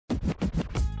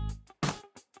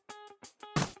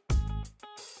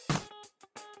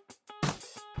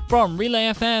From Relay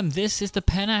FM, this is the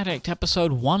Pen Addict,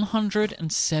 episode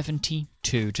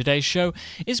 172. Today's show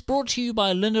is brought to you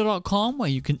by lynda.com, where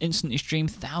you can instantly stream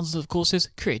thousands of courses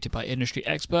created by industry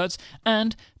experts,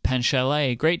 and Pen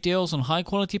Chalet, great deals on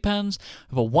high-quality pens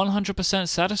with a 100%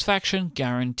 satisfaction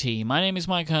guarantee. My name is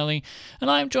Myke, and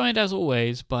I am joined, as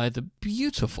always, by the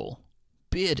beautiful,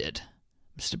 bearded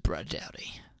Mr. Brad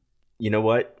Dowdy. You know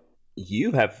what?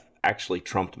 You have actually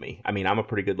trumped me. I mean, I'm a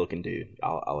pretty good looking dude.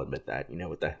 I'll admit that, you know,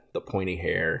 with the pointy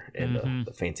hair and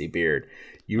the fancy beard.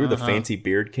 You were the fancy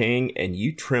beard king, and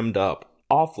you trimmed up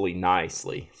awfully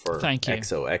nicely for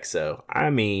XOXO. I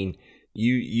mean,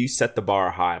 you set the bar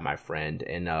high, my friend.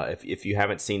 And if you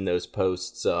haven't seen those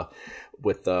posts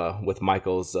with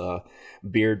Michael's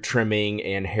beard trimming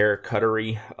and hair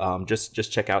cuttery,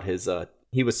 just check out his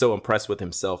he was so impressed with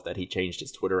himself that he changed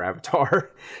his Twitter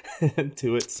avatar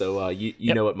to it. So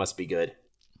you know it must be good.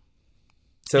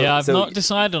 So yeah, I've not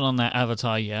decided on that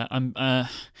avatar yet. I'm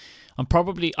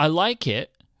probably, I like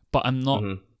it, but I'm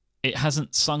not. It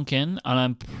hasn't sunk in, and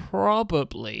I'm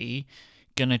probably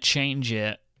gonna change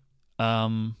it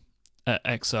at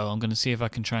XO. I'm gonna see if I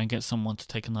can try and get someone to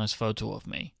take a nice photo of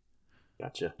me.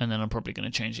 Gotcha. And then I'm probably gonna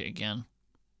change it again.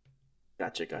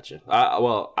 Gotcha.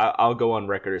 Well, I'll go on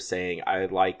record as saying I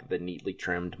like the neatly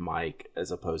trimmed Myke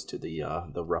as opposed to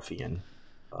the ruffian.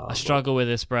 I struggle with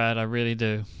this, Brad. I really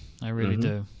do. I really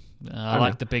do. I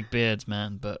like the big beards,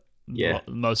 man, but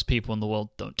most people in the world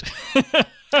don't.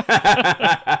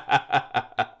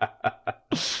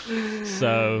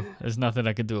 So there's nothing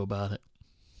I can do about it.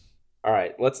 All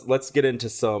right, let's get into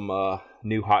some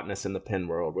new hotness in the pen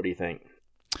world. What do you think?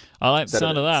 I like the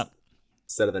sound of that.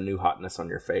 Instead of the new hotness on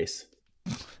your face.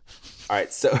 All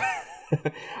right, so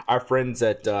our friends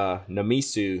at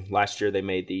Namisu last year, they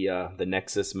made the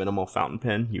Nexus minimal fountain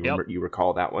pen. You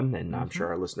recall that one, and I'm sure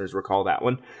our listeners recall that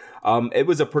one. It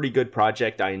was a pretty good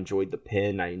project. I enjoyed the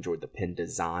pen. I enjoyed the pen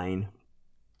design.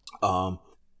 There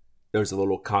was a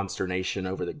little consternation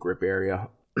over the grip area,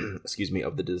 excuse me,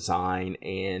 of the design,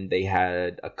 and they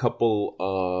had a couple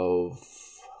of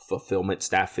fulfillment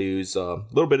snafus, a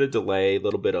little bit of delay, a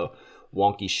little bit of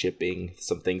wonky shipping,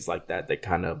 some things like that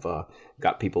kind of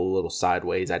got people a little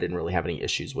sideways. I didn't really have any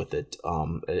issues with it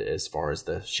as far as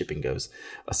the shipping goes,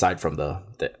 aside from the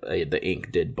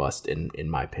ink did bust in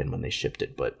my pen when they shipped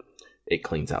it, but it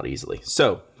cleans out easily.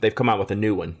 So they've come out with a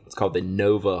new one. It's called the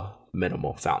Nova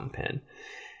Minimal Fountain Pen.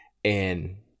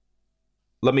 And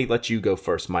let you go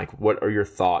first, Myke. What are your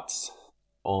thoughts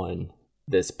on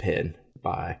this pen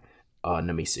by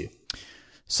Namisu?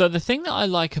 So the thing that I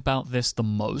like about this the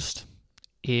most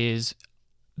is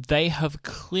they have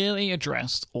clearly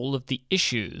addressed all of the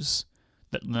issues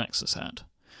that the Nexus had.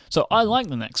 So I like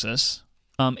the Nexus.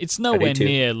 It's nowhere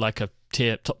near like a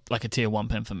tier 1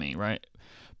 pen for me, right?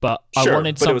 But sure, I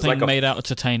wanted something made out of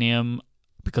titanium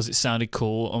because it sounded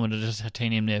cool. I wanted a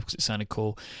titanium nib because it sounded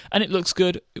cool, and it looks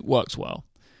good. It works well.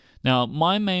 Now,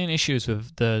 my main issues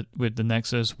with the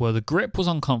Nexus were the grip was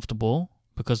uncomfortable,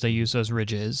 because they use those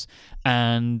ridges,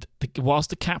 and whilst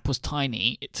the cap was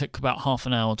tiny, it took about half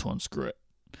an hour to unscrew it.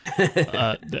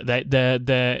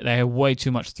 They have way too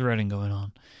much threading going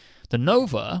on. The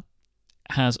Nova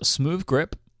has a smooth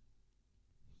grip,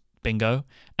 bingo,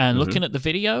 and looking at the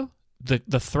video,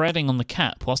 the threading on the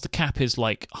cap, whilst the cap is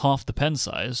like half the pen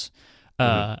size,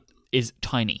 is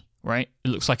tiny, right? It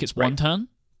looks like it's one turn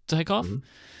to take off.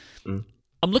 I'm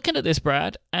looking at this,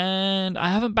 Brad, and I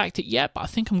haven't backed it yet, but I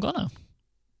think I'm gonna.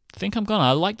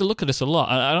 I like the look of this a lot.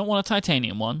 I don't want a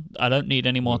titanium one. I don't need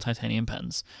any more titanium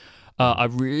pens. I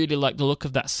really like the look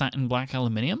of that satin black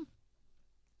aluminium.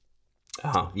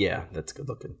 Yeah, that's good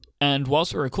looking. And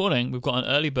whilst we're recording, we've got an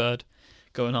early bird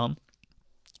going on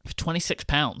for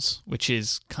 £26, which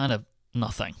is kind of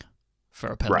nothing for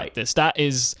a pen like this. That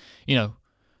is,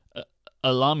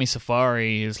 a Lamy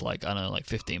Safari is like, I don't know, like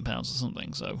 £15 or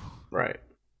something. So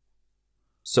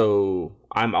So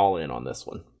I'm all in on this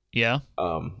one. Yeah.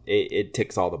 It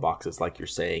ticks all the boxes, like you're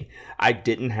saying. I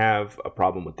didn't have a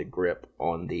problem with the grip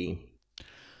on the.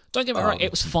 Don't get me wrong;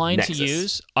 it was fine Nexus to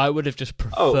use. I would have just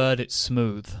preferred it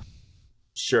smooth.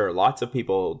 Sure, lots of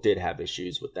people did have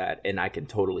issues with that, and I can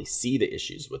totally see the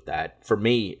issues with that. For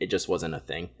me, it just wasn't a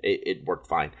thing. It worked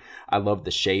fine. I love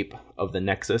the shape of the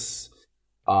Nexus.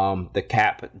 The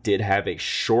cap did have a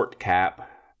short cap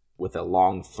with a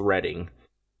long threading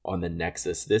on the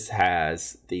Nexus. This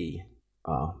has the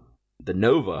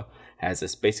Nova has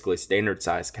this basically standard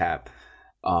size cap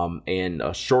and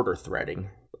a shorter threading.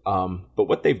 But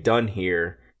what they've done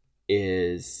here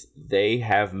is they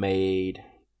have made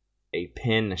a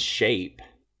pen shape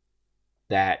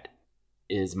that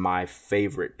is my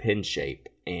favorite pen shape.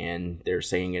 And they're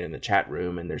saying it in the chat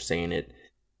room, and they're saying it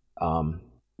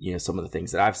some of the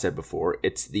things that I've said before.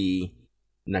 It's the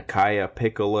Nakaya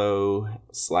Piccolo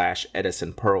 /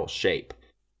 Edison Pearl shape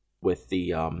with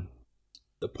the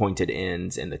pointed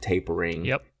ends and the tapering.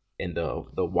 Yep. And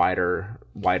the wider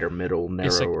middle,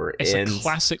 narrower ends. It's a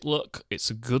classic look. It's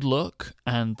a good look,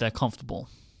 and they're comfortable.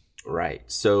 Right.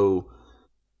 So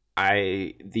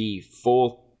the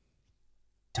full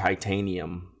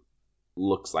titanium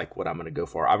looks like what I'm going to go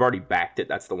for. I've already backed it.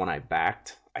 That's the one I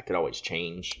backed. I could always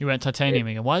change. You went titanium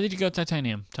again. Why did you go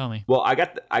titanium? Tell me. Well, I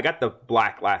got the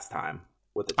black last time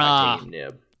with the titanium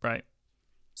nib. Right.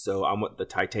 So I'm with the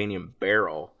titanium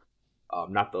barrel,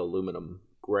 not the aluminum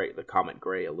gray, the Comet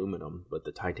Gray aluminum, but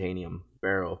the titanium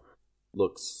barrel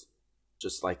looks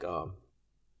just like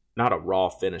not a raw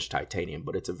finished titanium,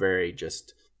 but it's a very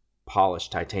just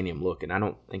polished titanium look. And I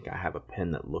don't think I have a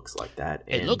pen that looks like that.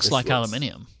 It looks like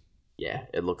aluminium. Yeah,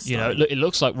 it looks. It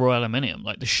looks like raw aluminium,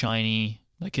 like the shiny.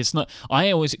 Like it's not. I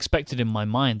always expected in my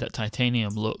mind that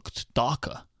titanium looked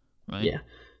darker, right? Yeah.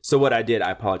 So what I did,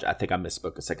 I apologize. I think I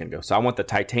misspoke a second ago. So I want the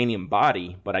titanium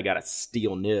body, but I got a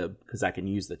steel nib because I can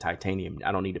use the titanium.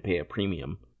 I don't need to pay a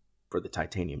premium for the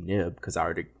titanium nib because I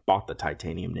already bought the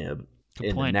titanium nib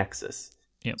the Nexus.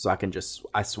 Yep. So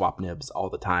I swap nibs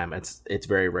all the time. It's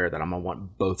very rare that I'm gonna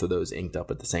want both of those inked up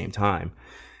at the same time,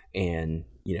 and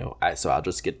so I'll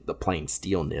just get the plain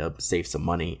steel nib, save some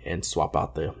money, and swap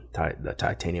out the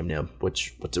titanium nib, with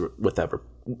whichever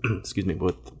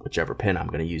pen I'm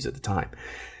gonna use at the time.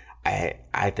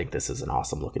 I think this is an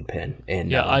awesome looking pen.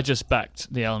 And I just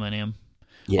backed the aluminium.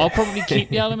 Yeah. I'll probably keep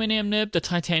the aluminium nib. The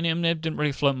titanium nib didn't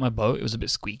really float my boat. It was a bit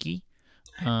squeaky.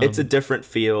 It's a different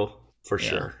feel for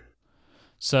sure.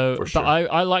 So, but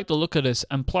I like the look of this.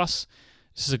 And plus,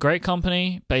 this is a great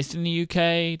company based in the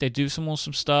UK. They do some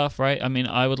awesome stuff, right? I mean,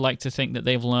 I would like to think that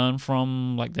they've learned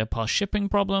from like their past shipping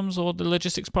problems or the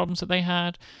logistics problems that they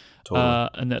had. Totally.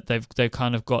 And that they've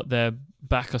kind of got their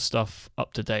backer stuff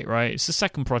up to date, right? It's the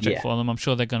second project for them. I'm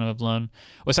sure they're going to have learned.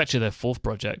 Well, it's actually their fourth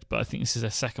project, but I think this is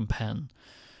their second pen.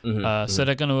 So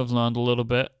they're going to have learned a little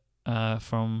bit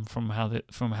from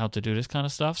how to do this kind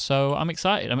of stuff. So I'm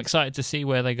excited. I'm excited to see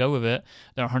where they go with it.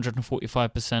 They're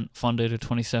 145% funded,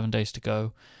 27 days to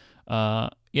go.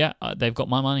 They've got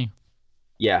my money.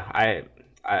 Yeah,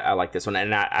 I like this one,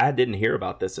 and I didn't hear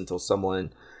about this until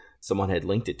someone had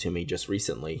linked it to me just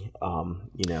recently. I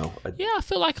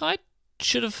feel like I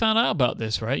should have found out about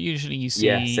this, right? Usually you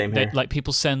see same here. Like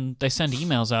people send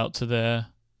emails out to their,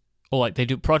 or like they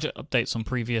do project updates on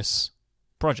previous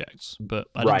projects, but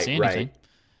I didn't see anything. Right.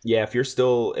 Yeah,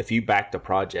 if you backed a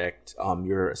project,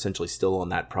 you're essentially still on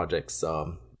that project's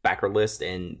backer list,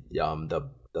 and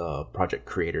the project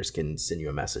creators can send you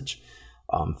a message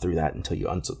through that until you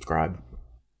unsubscribe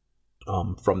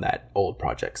from that old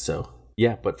project. So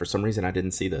yeah, but for some reason I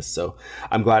didn't see this, so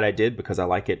I'm glad I did because I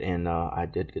like it, and I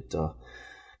did get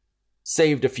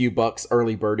saved a few bucks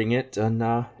early birding it,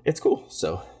 and it's cool.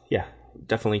 So yeah,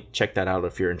 definitely check that out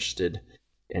if you're interested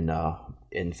in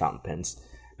fountain pens.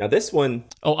 Now this one,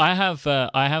 I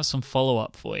have some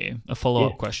follow-up for you, a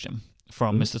follow-up question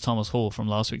from Mr. Thomas Hall from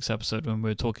last week's episode when we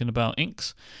were talking about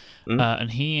inks,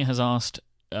 and he has asked,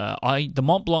 the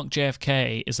Mont Blanc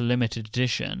JFK is a limited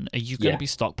edition. Are you going to be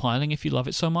stockpiling if you love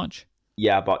it so much?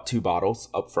 Yeah, I bought 2 bottles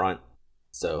up front,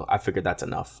 so I figured that's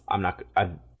enough.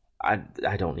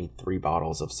 I don't need 3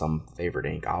 bottles of some favorite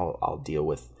ink. I'll deal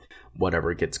with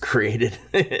whatever gets created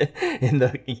in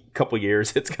the couple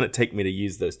years it's going to take me to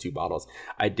use those 2 bottles.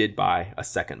 I did buy a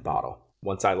second bottle.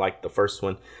 Once I liked the first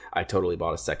one, I totally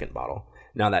bought a second bottle.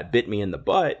 Now that bit me in the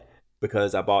butt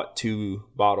because I bought 2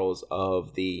 bottles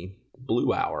of the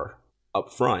Blue Hour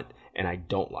up front, and I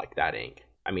don't like that ink.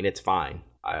 I mean, it's fine.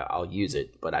 I'll use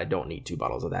it, but I don't need 2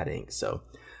 bottles of that ink. So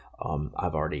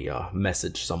I've already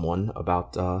messaged someone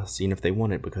about seeing if they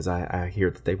want it because I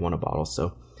hear that they want a bottle.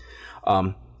 So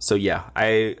yeah,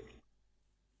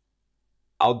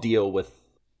 I'll deal with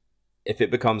if it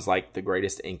becomes like the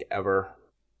greatest ink ever.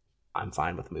 I'm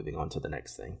fine with moving on to the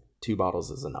next thing. 2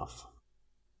 bottles is enough.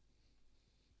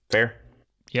 Fair?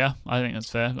 Yeah, I think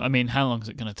that's fair. I mean, how long is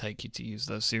it going to take you to use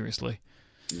those seriously?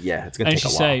 Yeah, it's going to take a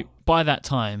while. And by that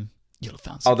time, you'll have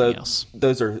found something else.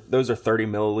 Those are 30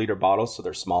 milliliter bottles, so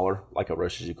they're smaller. Like a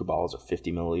Roshizuku bottles are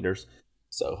 50 milliliters.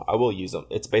 So I will use them.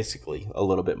 It's basically a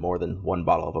little bit more than 1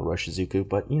 bottle of a Roshizuku,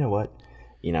 but you know what?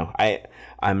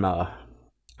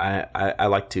 I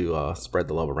like to spread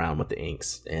the love around with the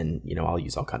inks, and I'll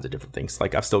use all kinds of different things.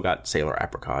 Like I've still got Sailor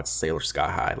Apricots, Sailor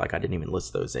Sky High. Like I didn't even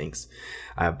list those inks.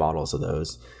 I have bottles of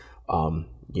those,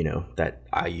 that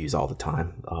I use all the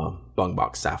time. Bung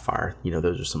Box Sapphire.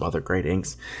 Those are some other great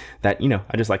inks that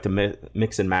I just like to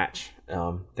mix and match,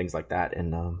 things like that.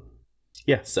 And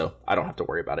yeah, so I don't have to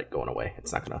worry about it going away.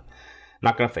 It's not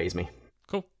gonna phase me.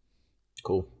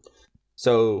 Cool.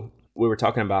 So we were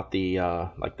talking about the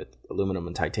like the aluminum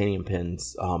and titanium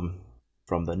pins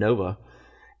from the Nova,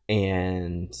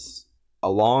 and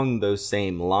along those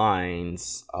same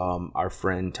lines, our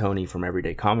friend Tony from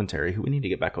Everyday Commentary, who we need to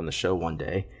get back on the show one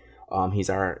day, he's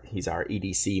our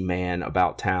EDC man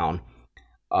about town.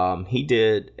 He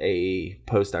did a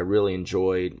post I really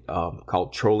enjoyed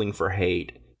called "Trolling for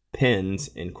Hate: Pins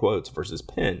in quotes versus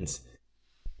pins,"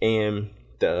 and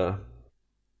the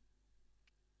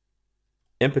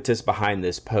impetus behind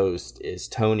this post is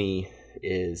Tony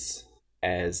is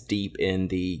as deep in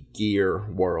the gear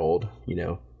world,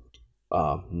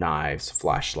 knives,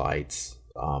 flashlights,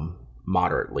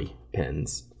 moderately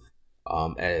pins,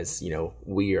 as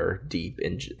we are deep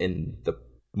in the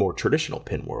more traditional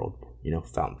pin world,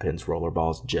 fountain pens, roller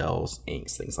balls, gels,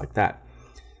 inks, things like that.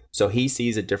 So he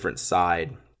sees a different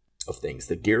side of things.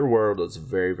 The gear world is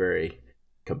very, very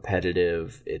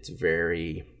competitive. It's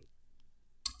very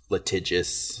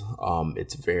litigious.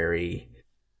 It's very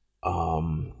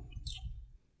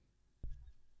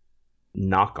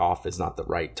knockoff is not the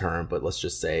right term, but let's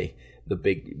just say the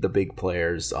big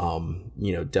players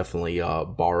definitely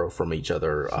borrow from each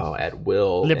other at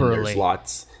will, liberally. And there's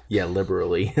lots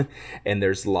liberally and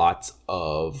there's lots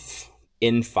of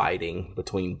infighting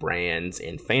between brands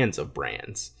and fans of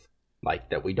brands, like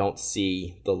that. We don't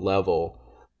see the level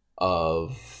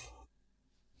of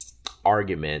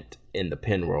argument in the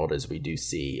pin world as we do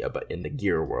see in the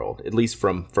gear world, at least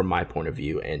from my point of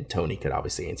view. And Tony could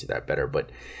obviously answer that better, but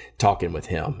talking with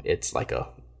him, it's like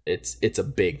it's a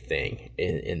big thing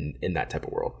in that type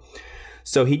of world.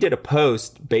 So he did a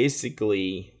post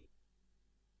basically,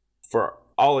 for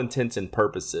all intents and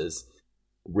purposes,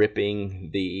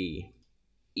 ripping the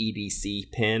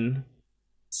EDC pin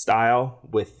style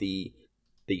with the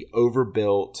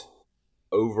overbuilt,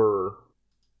 over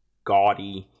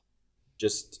gaudy,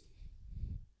 just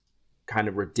kind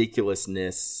of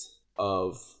ridiculousness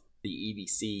of the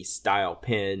EDC style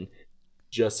pin,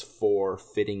 just for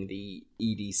fitting the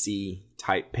EDC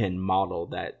type pin model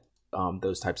that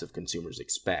those types of consumers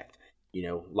expect.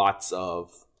 Lots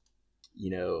of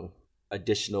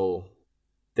additional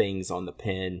things on the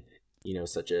pin,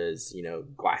 such as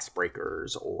glass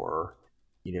breakers, or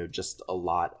just a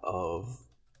lot of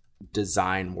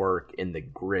design work in the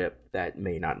grip that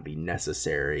may not be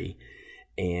necessary,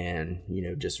 and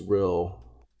just real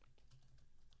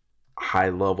high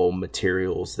level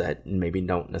materials that maybe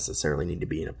don't necessarily need to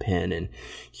be in a pen, and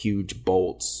huge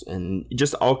bolts, and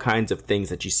just all kinds of things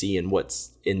that you see in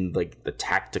what's in like the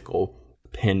tactical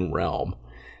pen realm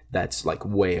that's like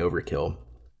way overkill.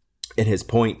 And his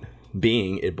point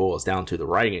being, it boils down to the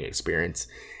writing experience,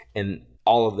 and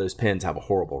all of those pens have a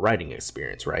horrible writing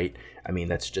experience, right? I mean,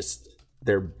 that's just,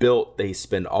 they're built, they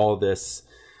spend all this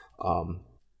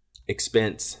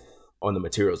expense on the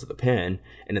materials of the pen,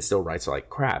 and it still writes like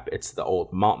crap. It's the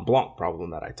old Mont Blanc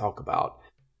problem that I talk about,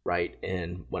 right?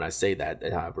 And when I say that,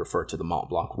 I refer to the Mont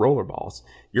Blanc roller balls.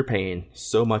 You're paying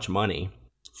so much money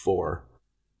for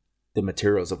the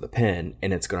materials of the pen,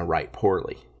 and it's going to write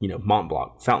poorly. Mont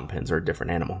Blanc fountain pens are a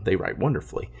different animal. They write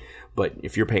wonderfully. But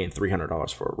if you're paying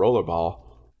 $300 for a roller ball,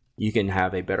 you can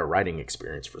have a better writing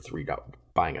experience for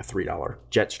buying a $3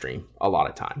 Jetstream a lot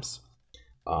of times.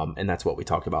 And that's what we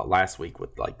talked about last week with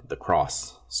like the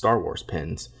Cross Star Wars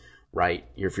pens, right?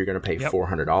 If you're going to pay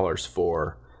 $400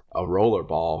 for a roller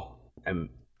ball, and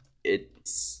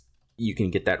you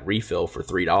can get that refill for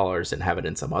 $3 and have it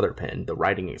in some other pen, the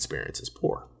writing experience is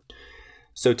poor.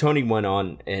 So Tony went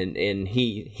on, and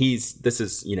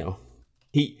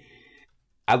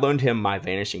I loaned him my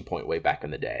Vanishing Point way back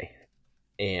in the day,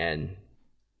 and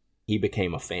he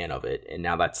became a fan of it, and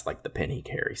now that's like the pen he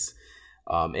carries.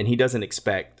 And he doesn't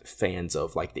expect fans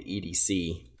of like the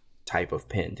EDC type of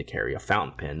pen to carry a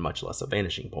fountain pen, much less a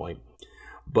Vanishing Point.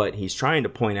 But he's trying to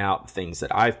point out things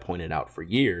that I've pointed out for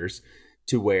years,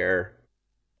 to where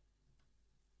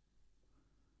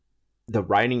the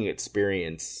writing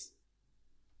experience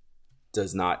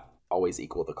does not always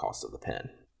equal the cost of the pen.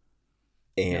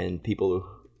 And people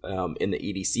in the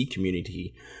EDC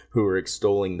community who are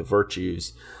extolling the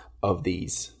virtues of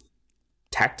these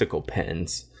tactical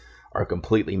pens are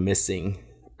completely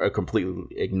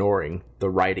ignoring the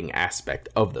writing aspect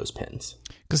of those pens.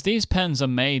 Because these pens are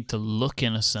made to look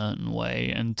in a certain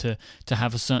way and to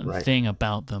have a certain thing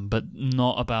about them, but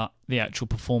not about the actual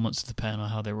performance of the pen or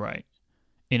how they write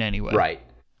in any way.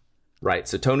 Right.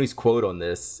 So Tony's quote on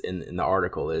this in the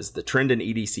article is, "The trend in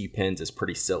EDC pens is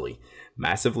pretty silly.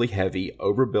 Massively heavy,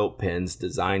 overbuilt pens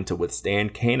designed to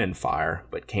withstand cannon fire,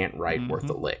 but can't write worth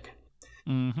a lick."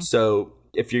 Mm-hmm. So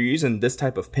if you're using this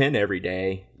type of pen every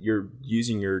day, you're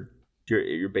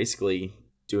basically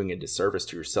doing a disservice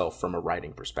to yourself from a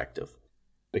writing perspective,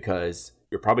 because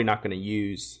you're probably not going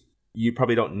to you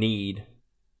probably don't need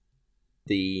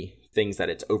the things that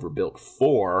it's overbuilt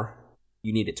for.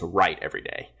 You need it to write every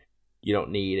day. You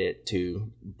don't need it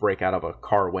to break out of a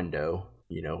car window,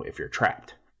 if you're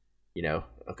trapped.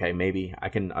 Okay, maybe I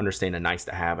can understand a nice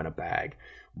to have in a bag,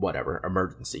 whatever,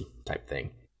 emergency type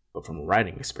thing. But from a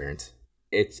writing experience,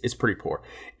 it's pretty poor.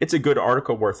 It's a good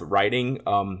article worth writing.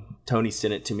 Tony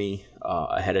sent it to me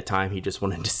ahead of time. He just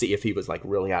wanted to see if he was like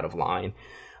really out of line.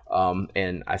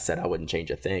 And I said I wouldn't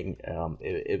change a thing.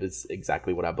 It was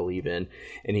exactly what I believe in.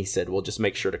 And he said, well, just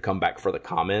make sure to come back for the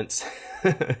comments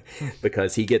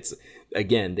because he gets,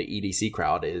 again, the EDC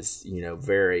crowd is,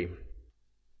 very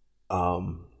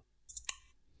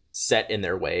set in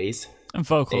their ways. And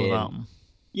vocal about them.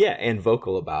 Yeah, and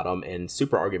vocal about them and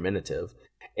super argumentative.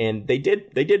 And they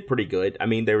did pretty good. I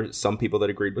mean, there were some people that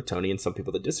agreed with Tony and some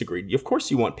people that disagreed. Of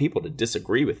course, you want people to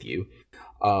disagree with you.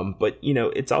 But,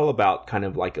 it's all about kind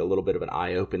of like a little bit of an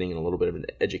eye-opening and a little bit of an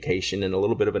education and a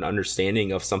little bit of an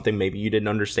understanding of something maybe you didn't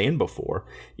understand before.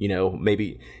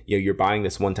 Maybe you're buying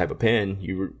this one type of pen.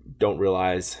 You don't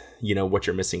realize, what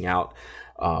you're missing out,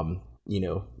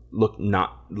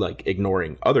 not like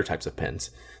ignoring other types of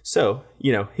pens. So,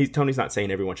 Tony's not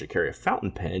saying everyone should carry a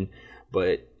fountain pen,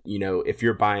 but if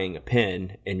you're buying a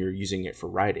pen and you're using it for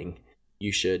writing,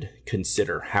 you should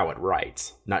consider how it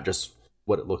writes, not just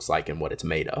what it looks like and what it's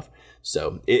made of.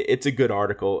 So it's a good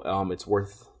article. It's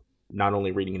worth not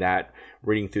only reading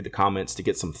through the comments to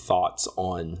get some thoughts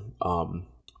on,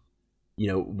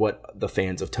 what the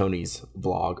fans of Tony's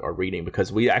vlog are reading,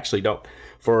 because we actually don't,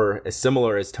 for as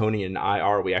similar as Tony and I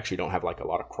are, we actually don't have like a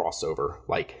lot of crossover.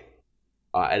 Like,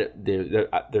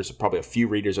 there's probably a few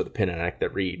readers of the Pen Addict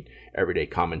that read everyday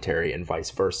commentary and vice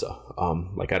versa.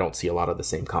 Like I don't see a lot of the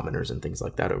same commenters and things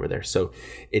like that over there. So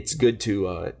it's good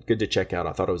to check out.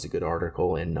 I thought it was a good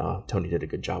article, and Tony did a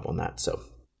good job on that. So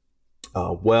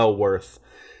well worth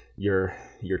your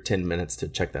 10 minutes to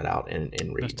check that out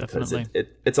and read, because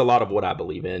it's a lot of what I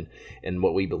believe in and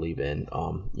what we believe in,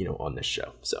 on this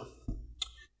show. So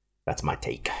that's my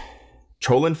take.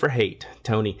 Trolling for hate,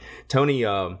 Tony.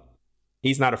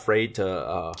 He's not afraid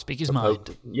to speak his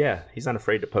mind. He's not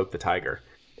afraid to poke the tiger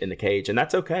in the cage, and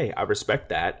that's okay. I respect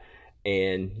that.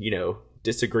 And,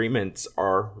 disagreements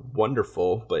are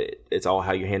wonderful, but it's all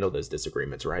how you handle those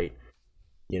disagreements, right?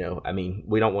 I mean,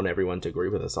 we don't want everyone to agree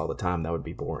with us all the time. That would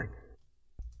be boring.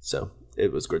 So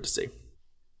it was good to see.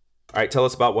 All right, tell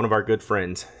us about one of our good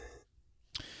friends.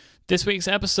 This week's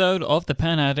episode of The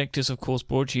Pen Addict is, of course,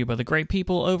 brought to you by the great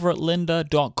people over at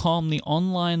lynda.com, the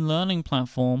online learning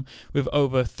platform with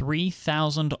over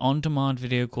 3,000 on-demand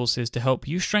video courses to help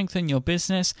you strengthen your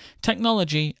business,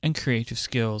 technology, and creative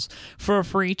skills. For a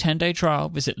free 10-day trial,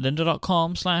 visit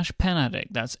lynda.com/penaddict.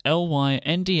 That's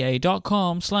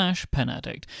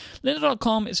lynda.com/penaddict.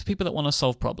 Lynda.com is for people that want to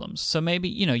solve problems. So maybe,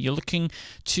 you're looking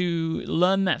to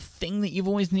learn that thing that you've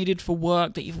always needed for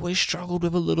work, that you've always struggled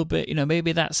with a little bit.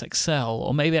 Maybe that's Excel,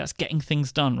 or maybe that's getting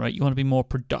things done, right? You want to be more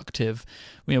productive.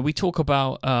 We talk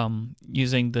about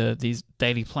using these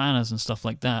daily planners and stuff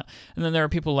like that. And then there are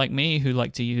people like me who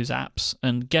like to use apps,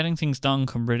 and getting things done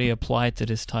can really apply to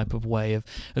this type of way of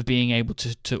being able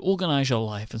to organize your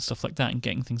life and stuff like that, and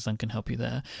getting things done can help you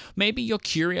there. Maybe you're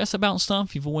curious about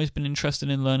stuff. You've always been interested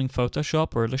in learning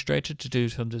Photoshop or Illustrator to do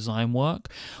some design work.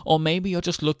 Or maybe you're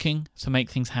just looking to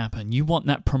make things happen. You want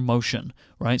that promotion,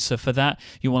 right? So for that,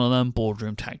 you want to learn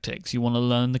boardroom tactics. You want to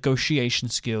learn negotiation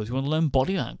skills. You want to learn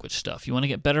body language stuff. You want to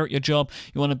get better at your job.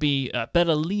 You want to be a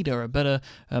better leader, a better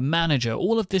manager.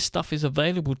 All of this stuff is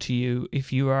available to you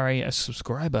if you are a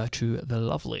subscriber to the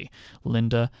lovely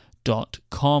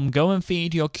lynda.com. Go and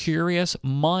feed your curious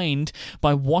mind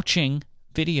by watching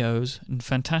videos and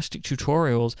fantastic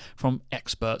tutorials from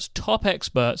experts, top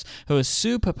experts who are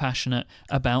super passionate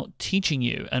about teaching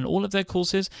you. And all of their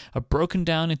courses are broken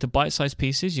down into bite-sized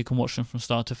pieces. You can watch them from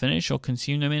start to finish or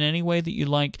consume them in any way that you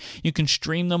like. You can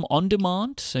stream them on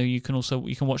demand, so you can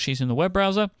watch these in the web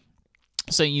browser.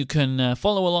 So you can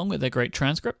follow along with their great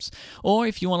transcripts. Or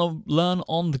if you want to learn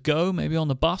on the go, maybe on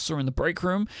the bus or in the break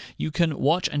room, you can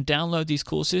watch and download these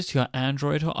courses to your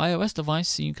Android or iOS device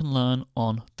so you can learn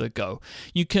on the go.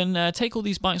 You can take all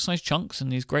these bite-sized chunks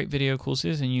and these great video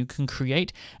courses, and you can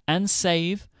create and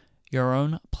save your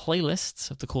own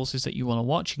playlists of the courses that you want to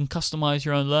watch. You can customize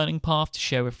your own learning path to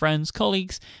share with friends,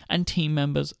 colleagues, and team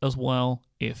members as well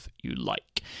if you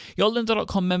like. Your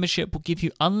lynda.com membership will give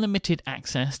you unlimited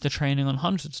access to training on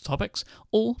hundreds of topics,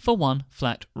 all for one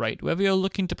flat rate. Whether you're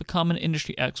looking to become an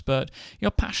industry expert,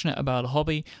 you're passionate about a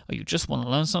hobby, or you just want to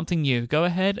learn something new, go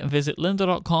ahead and visit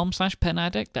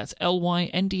lynda.com/penaddict. That's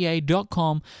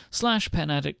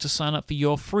lynda.com/penaddict to sign up for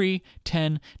your free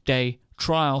 10-day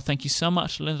trial. Thank you so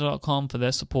much to lynda.com for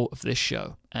their support of this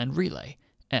show and Relay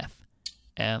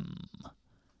FM.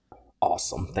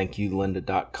 Awesome. Thank you,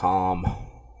 lynda.com.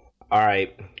 All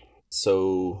right.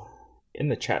 So in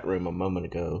the chat room a moment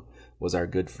ago was our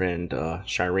good friend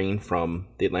Shireen from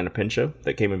the Atlanta Pen Show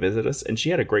that came and visited us. And she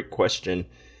had a great question.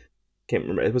 Can't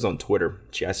remember. It was on Twitter.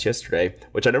 She asked yesterday,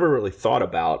 which I never really thought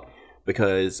about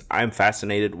because I'm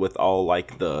fascinated with all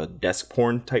like the desk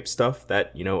porn type stuff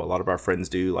that, you know, a lot of our friends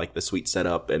do, like the Sweet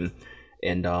Setup and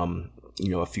you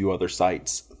know, a few other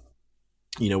sites,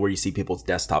 you know, where you see people's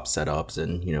desktop setups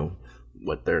and, you know,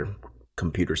 what their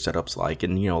computer setups like,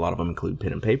 and you know, a lot of them include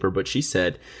pen and paper. But she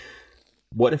said,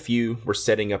 what if you were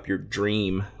setting up your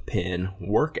dream pen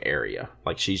work area?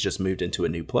 Like, she's just moved into a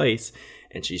new place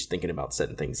and she's thinking about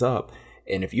setting things up,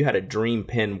 and if you had a dream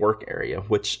pen work area,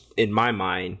 which in my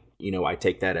mind, you know, I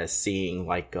take that as seeing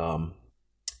like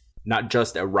not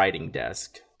just a writing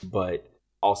desk, but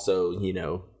also, you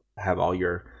know, have all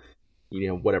your, you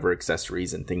know, whatever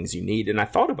accessories and things you need. And I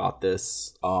thought about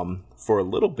this for a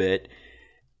little bit.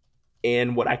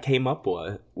 And what I came up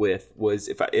with was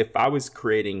if I was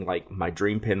creating like my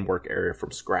dream pen work area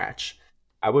from scratch,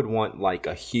 I would want like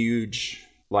a huge,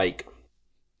 like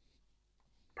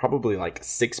probably like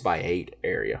 6x8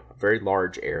 area, a very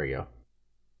large area.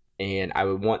 And I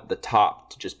would want the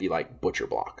top to just be like butcher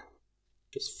block,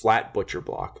 just flat butcher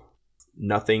block,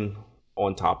 nothing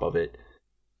on top of it.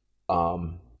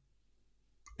 And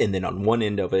then on one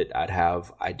end of it,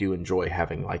 I do enjoy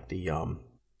having like the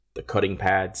cutting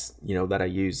pads, you know, that I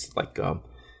use, like,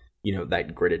 you know,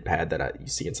 that gridded pad that you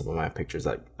see in some of my pictures,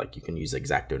 that like you can use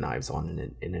X-Acto knives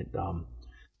on, and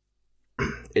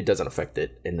it doesn't affect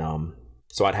it. And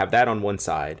so I'd have that on one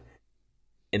side,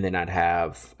 and then I'd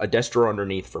have a desk drawer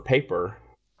underneath for paper,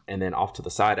 and then off to the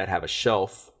side I'd have a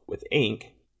shelf with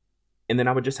ink, and then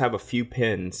I would just have a few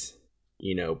pens,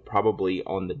 you know, probably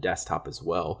on the desktop as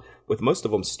well, with most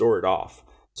of them stored off.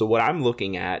 So what I'm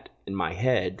looking at in my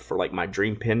head for like my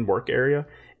dream pen work area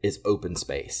is open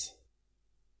space.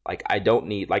 Like, I don't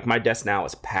need, like, my desk now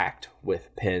is packed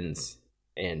with pens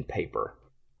and paper,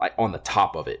 like on the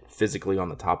top of it, physically on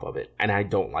the top of it. And I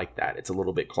don't like that. It's a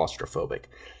little bit claustrophobic.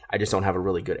 I just don't have a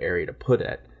really good area to put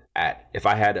it at. If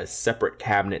I had a separate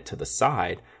cabinet to the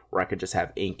side where I could just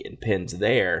have ink and pens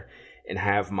there and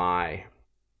have my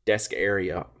desk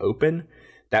area open,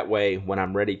 that way when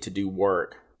I'm ready to do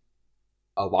work,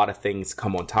 a lot of things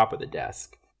come on top of the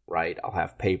desk, right? I'll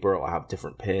have paper, I'll have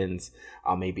different pens,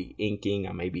 I may be inking,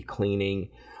 I may be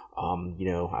cleaning, you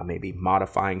know, I may be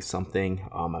modifying something,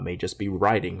 I may just be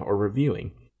writing or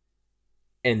reviewing.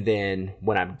 And then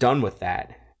when I'm done with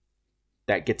that,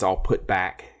 that gets all put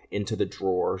back into the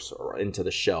drawers or into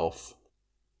the shelf,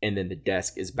 and then the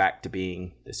desk is back to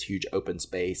being this huge open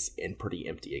space and pretty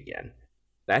empty again.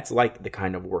 That's like the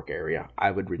kind of work area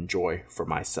I would enjoy for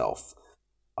myself.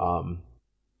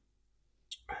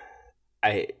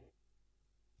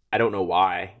 I don't know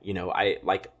why, you know,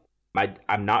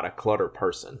 I'm not a clutter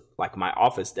person. Like, my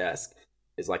office desk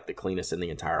is like the cleanest in the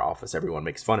entire office. Everyone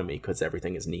makes fun of me because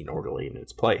everything is neat and orderly in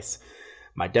its place.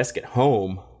 My desk at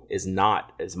home is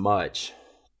not as much,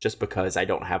 just because I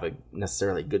don't have a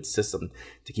necessarily good system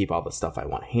to keep all the stuff I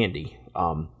want handy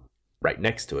right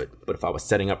next to it. But if I was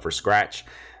setting up for scratch,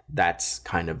 that's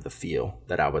kind of the feel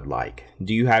that I would like.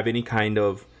 Do you have any kind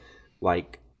of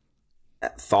like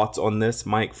thoughts on this,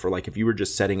 Myke, for like if you were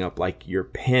just setting up like your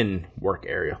pen work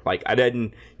area? Like, I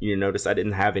didn't, you notice I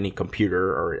didn't have any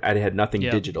computer, or I had nothing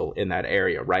digital in that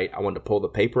area, right? I wanted to pull the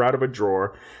paper out of a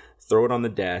drawer, throw it on the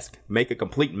desk, make a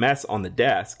complete mess on the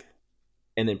desk,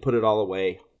 and then put it all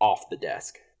away off the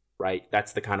desk, right?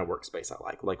 That's the kind of workspace I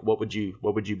like. Like, what would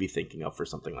you be thinking of for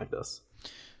something like this?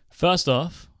 First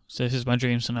off, so this is my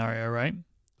dream scenario, right?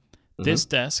 This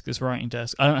desk, this writing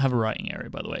desk, I don't have a writing area,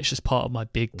 by the way. It's just part of my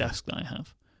big desk that I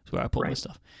have. It's where I put my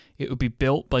stuff. It would be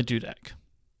built by Dudek.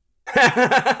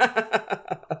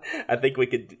 I think we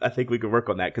could work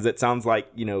on that, because it sounds like,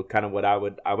 you know, kind of what I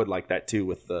would like that too,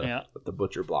 with the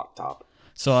butcher block top.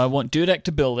 So I want Dudek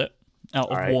to build it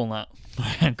out of walnut.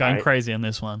 I'm going crazy on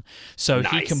this one. So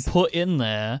he can put in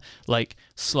there like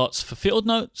slots for field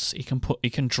notes. He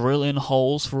can drill in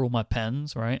holes for all my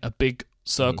pens, right? A big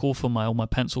circle for all my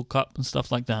pencil cup and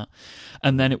stuff like that.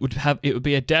 And then it would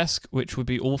be a desk which would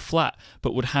be all flat,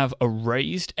 but would have a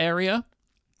raised area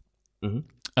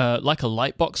like a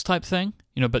light box type thing,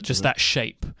 but just that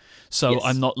shape. So Yes.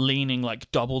 I'm not leaning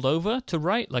like doubled over to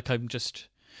write, like I'm just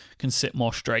can sit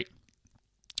more straight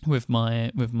with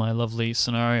my lovely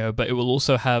scenario. But it will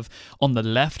also have on the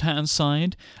left hand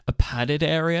side a padded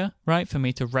area, right, for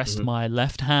me to rest my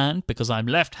left hand, because I'm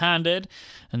left-handed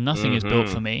and nothing is built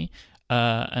for me.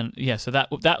 And yeah, so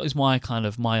that is my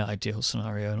ideal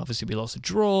scenario, and obviously be lots of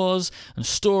drawers and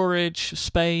storage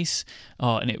space,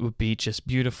 and it would be just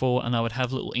beautiful, and I would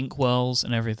have little inkwells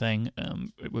and everything.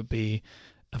 It would be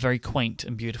a very quaint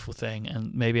and beautiful thing,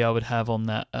 and maybe I would have on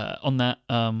that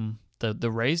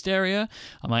the raised area,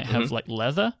 I might have like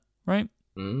leather, right?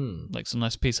 Like some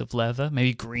nice piece of leather,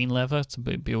 maybe green leather to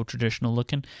be all traditional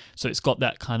looking. So it's got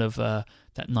that kind of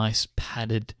that nice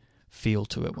padded feel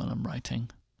to it when I'm writing.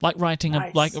 Like writing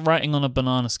on a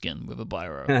banana skin with a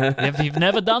biro. If you've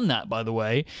never done that, by the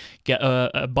way, get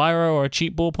a biro or a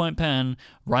cheap ballpoint pen,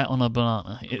 write on a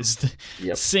banana. It's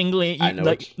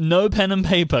no pen and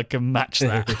paper can match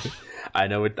that. I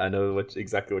know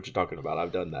exactly what you're talking about.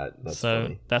 I've done that. That's so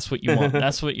funny. That's what you want.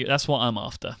 That's what I'm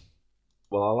after.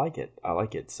 Well, I like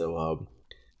it. So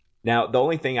now the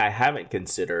only thing I haven't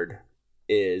considered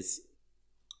is,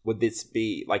 would this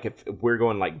be like if we're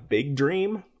going like big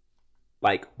dream?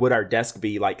 Like, would our desk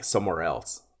be like somewhere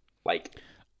else, like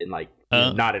in like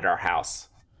not at our house?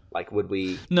 Like, would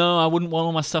we? No, I wouldn't want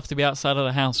all my stuff to be outside of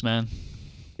the house, man.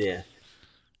 Yeah.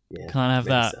 Can't have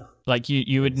that. So. Like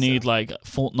you would need like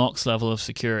Fort Knox level of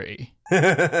security.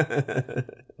 Well,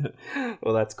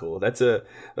 that's cool. This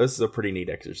is a pretty neat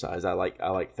exercise. I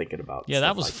like thinking about. Yeah,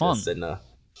 that was like fun. And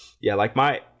yeah, like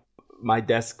my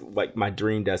desk, like my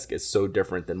dream desk, is so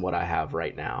different than what I have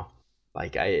right now.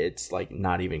 Like it's like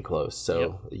not even close.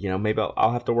 So maybe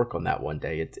I'll have to work on that one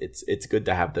day. It's good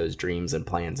to have those dreams and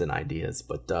plans and ideas.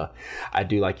 But I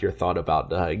do like your thought about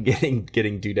getting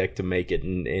Dudek to make it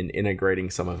and integrating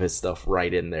some of his stuff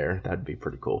right in there. That'd be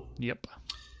pretty cool. Yep.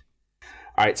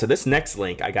 All right. So this next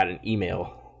link, I got an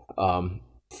email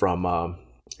from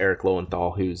Eric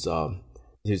Lowenthal,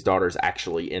 whose daughter's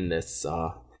actually in this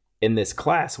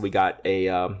class. We got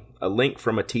a link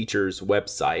from a teacher's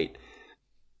website.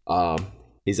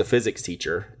 He's a physics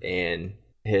teacher, and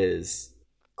his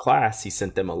class, he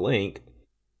sent them a link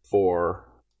for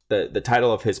the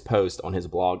title of his post on his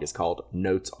blog is called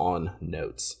Notes on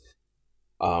Notes.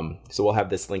 So we'll have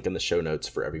this link in the show notes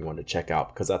for everyone to check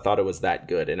out, because I thought it was that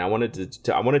good. And I wanted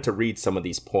to read some of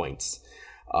these points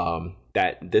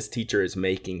that this teacher is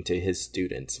making to his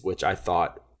students, which I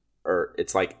thought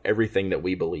it's like everything that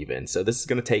we believe in. So this is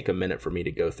going to take a minute for me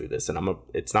to go through this, and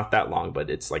it's not that long, but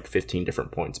it's like 15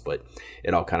 different points, but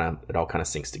it all kind of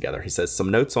syncs together. He says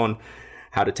some notes on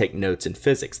how to take notes in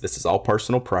physics. This is all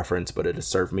personal preference, but it has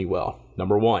served me well.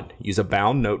 Number 1, use a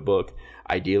bound notebook,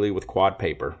 ideally with quad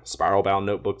paper. Spiral bound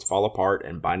notebooks fall apart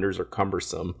and binders are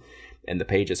cumbersome and the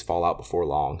pages fall out before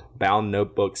long. Bound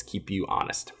notebooks keep you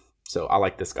honest. So I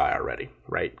like this guy already,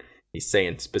 right? He's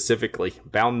saying specifically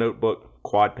bound notebook,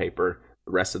 quad paper,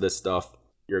 the rest of this stuff,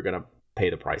 you're going to pay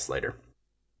the price later.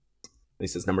 He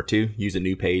says, number 2, use a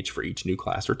new page for each new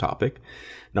class or topic.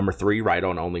 Number 3, write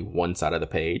on only one side of the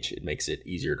page. It makes it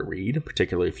easier to read,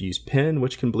 particularly if you use pen,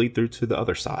 which can bleed through to the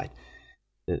other side.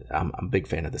 I'm a big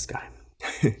fan of this guy.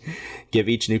 Give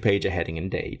each new page a heading and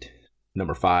date.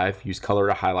 Number 5, use color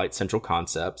to highlight central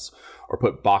concepts or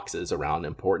put boxes around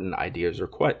important ideas or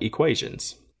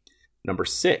equations. Number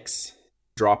 6,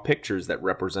 draw pictures that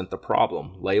represent the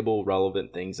problem. Label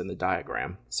relevant things in the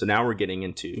diagram. So now we're getting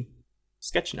into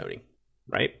sketchnoting,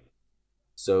 right?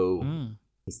 So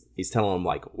he's telling them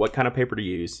like what kind of paper to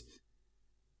use,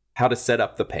 how to set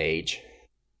up the page,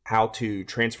 how to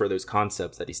transfer those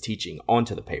concepts that he's teaching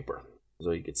onto the paper. So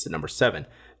he gets to number 7.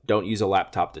 Don't use a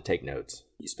laptop to take notes.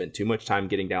 You spend too much time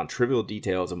getting down trivial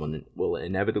details and will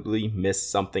inevitably miss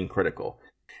something critical.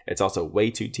 It's also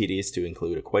way too tedious to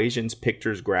include equations,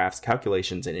 pictures, graphs,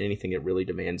 calculations, and anything that really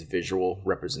demands visual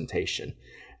representation.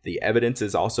 The evidence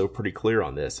is also pretty clear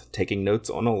on this. Taking notes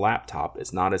on a laptop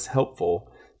is not as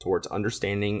helpful towards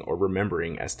understanding or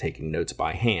remembering as taking notes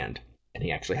by hand. And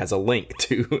he actually has a link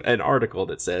to an article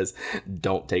that says,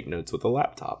 don't take notes with a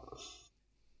laptop.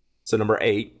 So number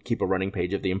 8, keep a running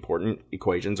page of the important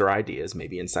equations or ideas,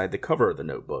 maybe inside the cover of the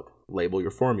notebook. Label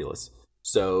your formulas.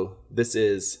 So this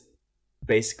is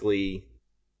basically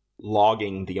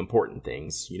logging the important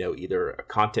things, either a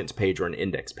contents page or an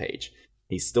index page.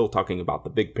 He's still talking about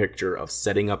the big picture of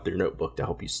setting up your notebook to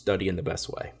help you study in the best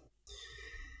way.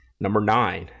 Number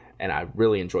 9, and I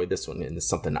really enjoyed this one, and it's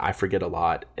something I forget a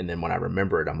lot, and then when I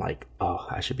remember it, I'm like, oh,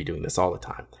 I should be doing this all the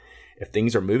time. If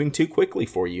things are moving too quickly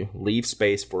for you, leave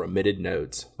space for omitted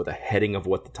notes with a heading of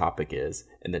what the topic is,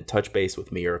 and then touch base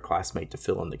with me or a classmate to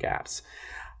fill in the gaps.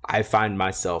 I find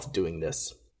myself doing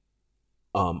this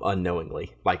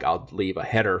unknowingly. Like I'll leave a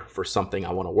header for something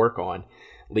I want to work on,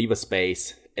 leave a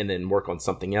space, and then work on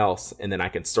something else, and then I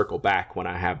can circle back when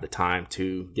I have the time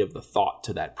to give the thought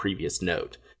to that previous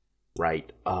note,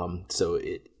 right? So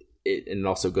it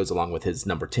also goes along with his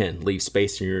number 10, leave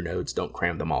space in your notes, don't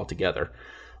cram them all together.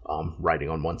 Writing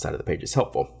on one side of the page is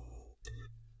helpful.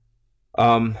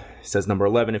 Says number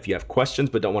 11, if you have questions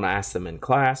but don't want to ask them in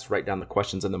class, write down the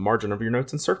questions in the margin of your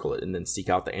notes and circle it, and then seek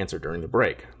out the answer during the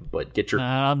break. But get your...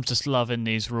 I'm just loving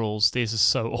these rules. These are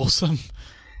so awesome.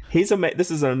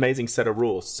 This is an amazing set of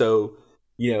rules. So,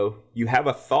 you have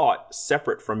a thought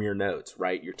separate from your notes,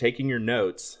 right? You're taking your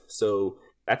notes. So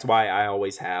that's why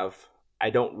I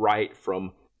don't write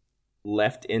from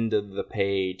left end of the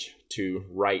page to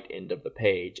right end of the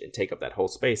page and take up that whole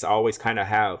space. I always kind of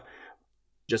have,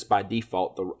 just by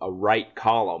default, a right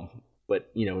column, but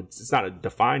it's not a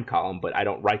defined column, but I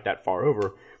don't write that far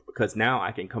over because now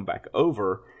I can come back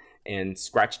over and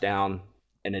scratch down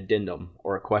an addendum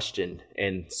or a question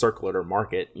and circle it or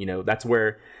mark it. That's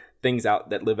where things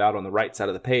that live out on the right side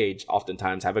of the page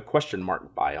oftentimes have a question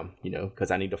mark by them, because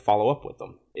I need to follow up with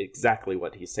them. Exactly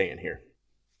what he's saying here.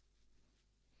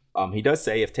 He does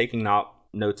say if taking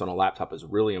notes on a laptop is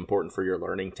really important for your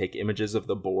learning, take images of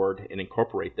the board and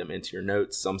incorporate them into your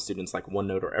notes. Some students like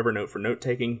OneNote or Evernote for note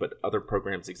taking, but other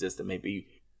programs exist that may be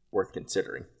worth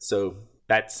considering. So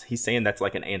he's saying that's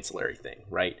like an ancillary thing,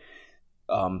 right?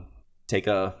 Take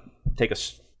a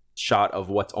shot of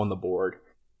what's on the board,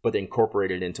 but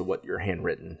incorporate it into what your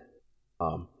handwritten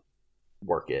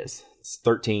work is. It's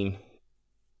 13.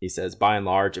 He says, by and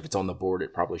large, if it's on the board,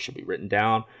 it probably should be written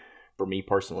down. For me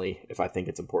personally, if I think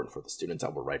it's important for the students, I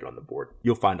will write it on the board.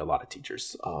 You'll find a lot of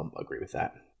teachers agree with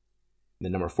that. And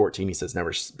then number 14, he says,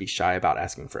 never be shy about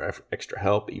asking for extra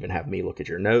help. Even have me look at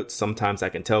your notes. Sometimes I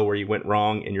can tell where you went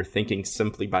wrong in your thinking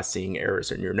simply by seeing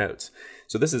errors in your notes.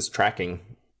 So this is tracking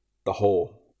the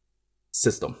whole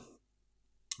system,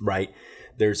 right?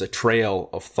 There's a trail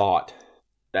of thought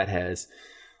that has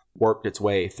worked its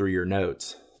way through your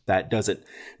notes that doesn't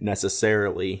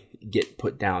necessarily get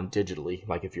put down digitally.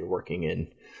 Like if you're working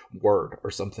in Word or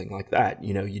something like that,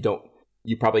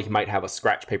 you probably might have a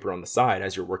scratch paper on the side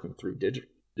as you're working through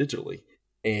digitally.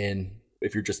 And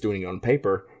if you're just doing it on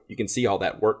paper, you can see all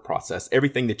that work process.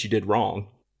 Everything that you did wrong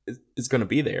is going to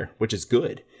be there, which is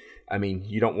good. I mean,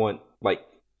 you don't want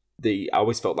I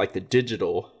always felt like the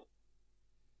digital,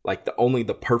 only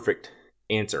the perfect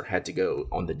answer had to go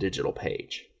on the digital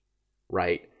page,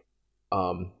 right?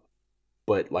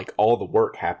 But all the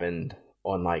work happened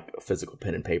on a physical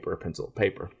pen and paper or pencil and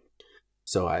paper.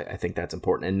 So I think that's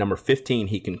important. And number 15,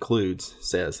 he concludes,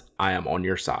 says, I am on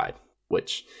your side,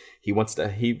 which he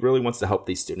really wants to help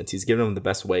these students. He's giving them the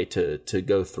best way to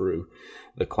go through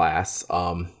the class.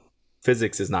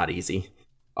 Physics is not easy.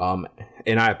 So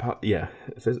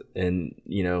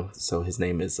his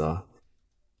name is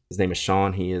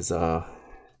Sean. He is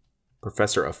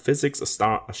professor of physics,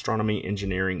 astronomy,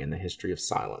 engineering, and the history of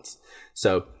science.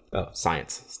 So,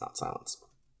 science. It's not silence.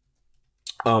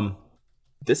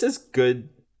 This is good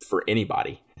for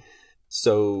anybody.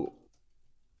 So,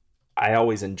 I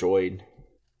was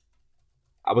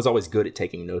always good at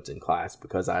taking notes in class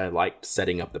because I liked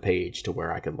setting up the page to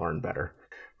where I could learn better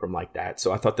from that.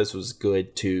 So I thought this was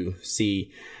good to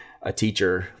see a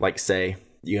teacher say,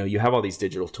 you have all these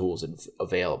digital tools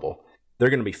available. They're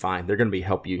going to be fine. They're going to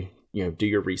help you, do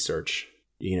your research,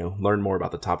 learn more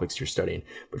about the topics you're studying.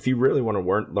 But if you really want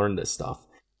to learn this stuff,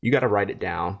 you got to write it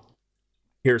down.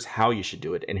 Here's how you should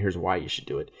do it, and here's why you should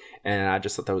do it. And I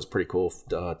just thought that was pretty cool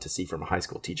to see from a high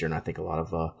school teacher, and I think a lot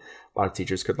of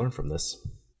teachers could learn from this.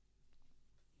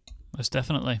 Most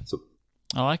definitely. So,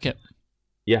 I like it.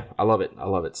 Yeah, I love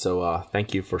it. So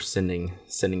thank you for sending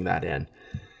that in.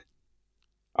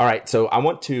 All right, so I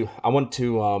want to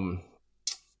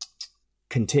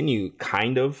continue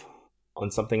kind of on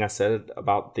something I said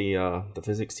about the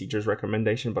physics teacher's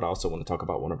recommendation, but I also want to talk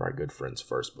about one of our good friends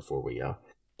first before we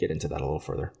get into that a little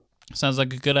further. Sounds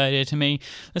like a good idea to me.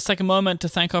 Let's take a moment to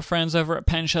thank our friends over at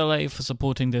Pen Chalet for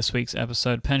supporting this week's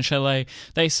episode. Pen Chalet,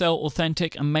 they sell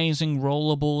authentic, amazing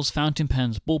rollerballs, fountain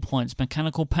pens, ballpoints,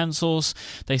 mechanical pencils.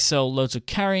 They sell loads of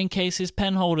carrying cases,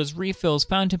 pen holders, refills,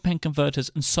 fountain pen converters,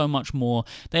 and so much more.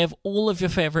 They have all of your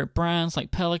favorite brands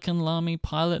like Pelikan, Lamy,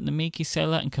 Pilot, Namiki,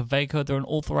 Sailor, and Kaweco. They're an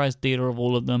authorized dealer of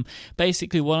all of them.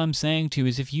 Basically, what I'm saying to you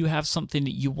is if you have something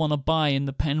that you want to buy in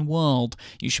the pen world,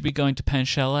 you should be going to Pen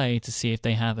Chalet to see if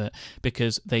they have it. it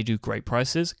because they do great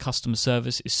prices. Customer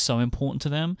service is so important to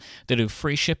them. They do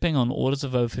free shipping on orders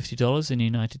of over $50 in the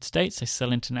United States. They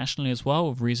sell internationally as well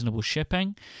with reasonable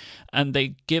shipping. And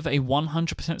they give a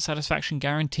 100% satisfaction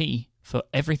guarantee for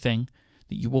everything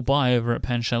that you will buy over at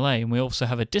Pen Chalet. And we also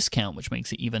have a discount, which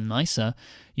makes it even nicer.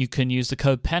 You can use the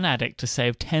code PENADDICT to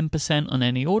save 10% on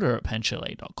any order at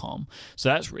penchalet.com. So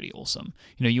that's really awesome.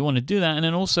 You want to do that. And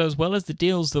then also, as well as the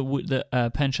deals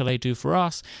that Pen Chalet do for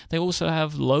us, they also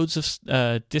have loads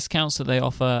of discounts that they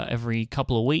offer every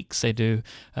couple of weeks. They do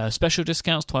special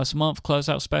discounts twice a month,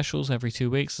 closeout specials every 2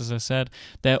 weeks, as I said.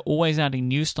 They're always adding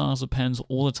new styles of pens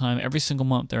all the time. Every single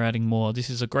month they're adding more. This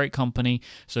is a great company.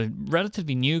 So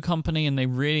relatively new company, and they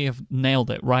really have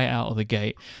nailed it right out of the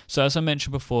gate. So as I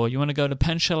mentioned before, you want to go to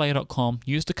penchalet.com,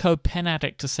 use the code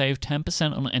PENADDICT to save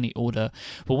 10% on any order.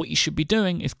 But what you should be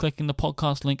doing is clicking the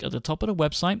podcast link at the top of the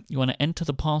website. You want to enter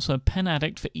the password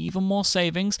PENADDICT for even more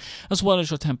savings, as well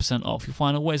as your 10% off. You'll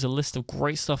find always a list of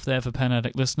great stuff there for Pen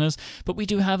Addict listeners. But we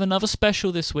do have another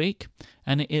special this week,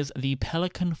 and it is the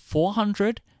Pelican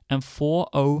 400 and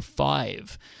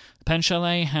 405. Pen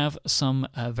Chalet have some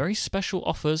very special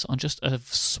offers on just a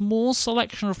small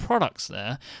selection of products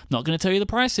there. I'm not going to tell you the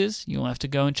prices. You'll have to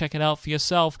go and check it out for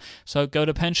yourself. So go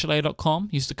to penchalet.com,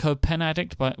 use the code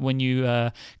PENADDICT when you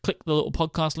click the little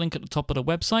podcast link at the top of the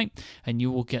website, and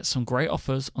you will get some great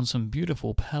offers on some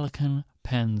beautiful Pelican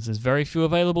pens. There's very few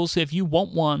available, so if you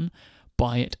want one,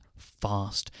 buy it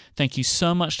fast. Thank you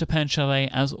so much to Pen Chalet,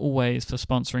 as always, for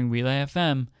sponsoring Relay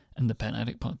FM and the Pen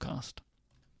Addict podcast.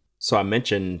 So I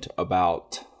mentioned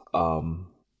about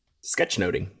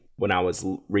sketchnoting when I was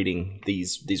reading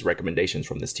these recommendations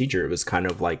from this teacher. It was kind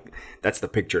of like, that's the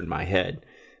picture in my head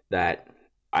that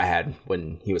I had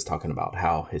when he was talking about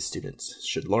how his students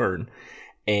should learn.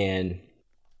 And,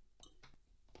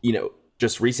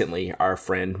 just recently, our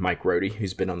friend Myke Rohde,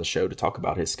 who's been on the show to talk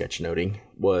about his sketchnoting,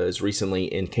 was recently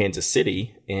in Kansas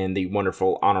City, and the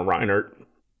wonderful Anna Reinert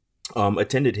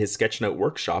attended his sketchnote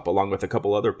workshop along with a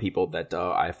couple other people that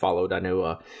I followed. I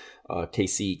know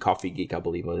KC Coffee Geek, I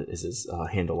believe is his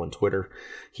handle on Twitter.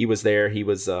 He was there. He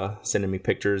was sending me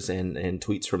pictures and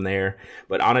tweets from there.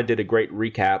 But Anna did a great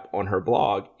recap on her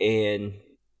blog, and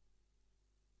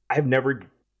I've never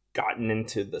gotten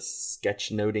into the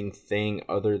sketchnoting thing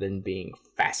other than being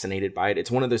fascinated by it.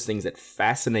 It's one of those things that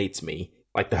fascinates me,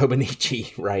 like the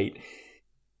Hobonichi, right?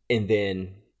 And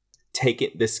then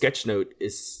the sketchnote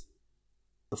is,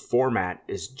 the format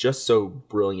is just so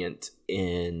brilliant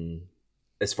in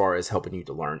as far as helping you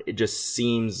to learn. It just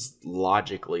seems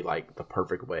logically like the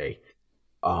perfect way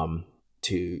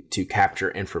to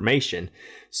capture information.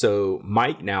 So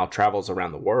Myke now travels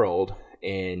around the world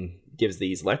and gives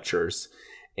these lectures,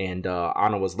 and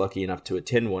Anna was lucky enough to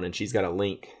attend one, and she's got a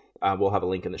link. We'll have a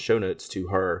link in the show notes to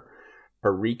her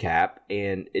recap,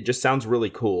 and it just sounds really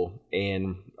cool.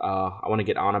 And I want to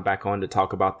get Anna back on to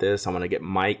talk about this. I want to get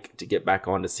Myke to get back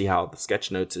on to see how the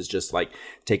sketchnotes is just like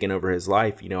taking over his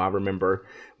life. I remember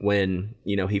when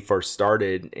he first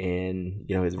started, and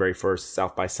his very first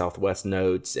South by Southwest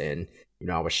notes, and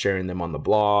I was sharing them on the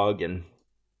blog, and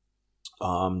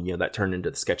that turned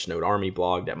into the Sketchnote Army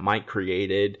blog that Myke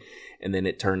created, and then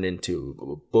it turned into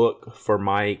a book for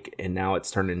Myke, and now it's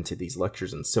turned into these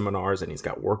lectures and seminars, and he's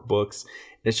got workbooks.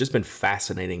 And it's just been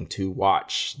fascinating to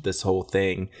watch this whole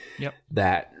thing. Yep.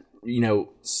 That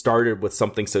started with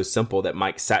something so simple that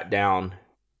Myke sat down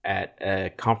at a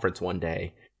conference one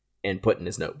day and put in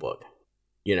his notebook,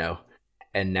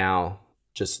 and now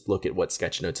just look at what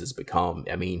Sketchnotes has become.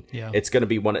 I mean, It's going to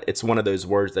be it's one of those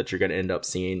words that you're going to end up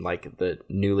seeing like the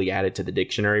newly added to the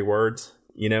dictionary words,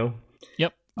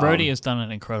 Yep. Rohde has done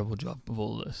an incredible job with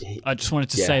all of this. I just wanted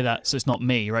to say that, so it's not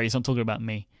me, right? He's not talking about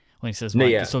me when he says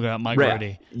Myke. He's talking about Myke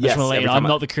Rohde. Yes, I'm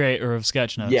not the creator of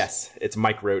Sketchnotes. Yes, it's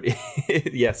Myke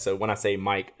Rohde. Yes, so when I say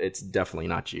Myke, it's definitely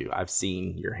not you. I've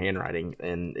seen your handwriting,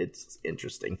 and it's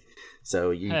interesting.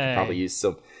 So you could probably use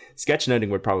some... Sketchnoting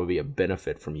would probably be a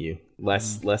benefit from you.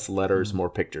 Less letters, more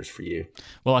pictures for you.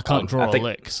 Well, I can't draw a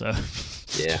lick, so...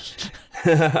 Yeah.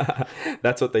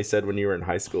 That's what they said when you were in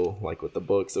high school, like with the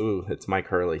books. Ooh, it's Myke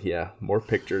Hurley. Yeah, more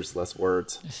pictures, less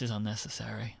words. This is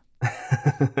unnecessary.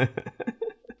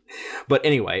 But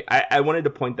anyway, I wanted to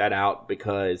point that out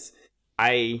because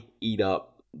I eat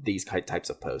up these types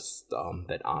of posts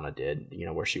that Anna did,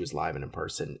 where she was live and in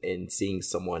person, and seeing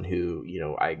someone who,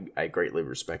 I greatly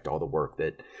respect all the work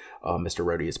that Mr.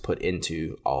 Rohde has put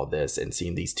into all this, and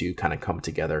seeing these two kind of come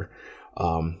together,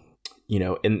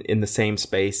 in the same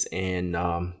space and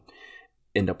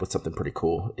end up with something pretty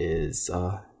cool is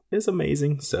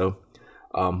amazing. So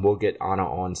we'll get Anna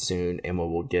on soon, and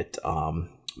we'll get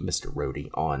Mr. Rohde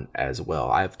on as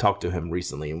well. I've talked to him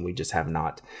recently, and we just have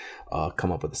not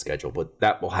come up with a schedule, but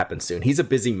that will happen soon. He's a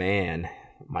busy man,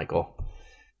 Michael,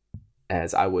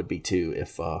 as I would be too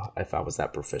if I was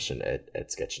that proficient at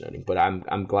sketchnoting. But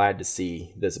I'm glad to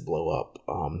see this blow up.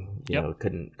 You know,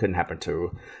 couldn't happen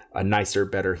to a nicer,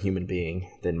 better human being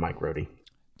than Myke Rohde.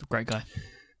 Great guy.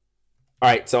 All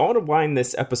right, so I want to wind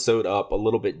this episode up a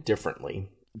little bit differently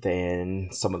than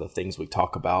some of the things we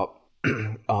talk about,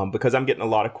 because I'm getting a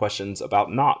lot of questions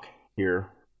about Nock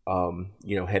here,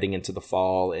 you know, heading into the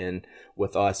fall, and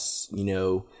with us, you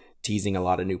know, teasing a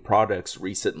lot of new products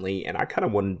recently. And I kind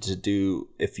of wanted to do,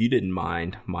 if you didn't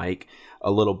mind, Myke,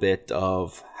 a little bit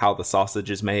of how the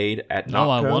sausage is made at Nock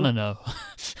Co. No, I want to know.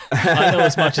 I know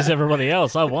as much as everybody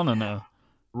else. I want to know.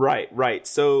 Right.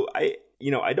 So I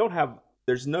don't have,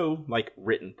 there's no like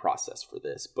written process for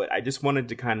this, but I just wanted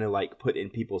to kind of like put in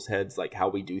people's heads like how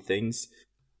we do things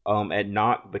at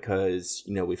Nock, because,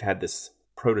 you know, we've had this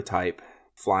prototype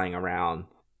flying around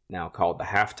now called the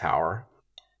Half Tower,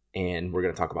 and we're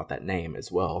going to talk about that name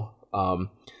as well.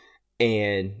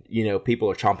 And, you know, people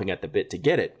are chomping at the bit to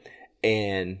get it,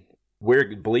 and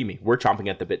believe me, we're chomping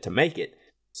at the bit to make it.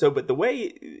 So, but the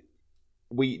way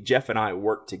Jeff and I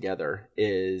work together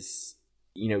is,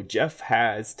 you know, Jeff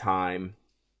has time.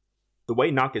 The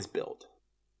way Nock is built,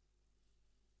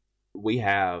 we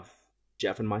have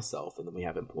Jeff and myself, and then we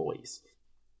have employees.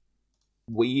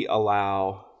 We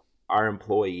allow our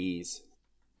employees,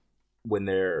 when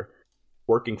they're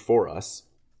working for us,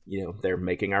 you know, they're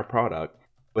making our product,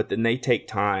 but then they take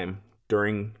time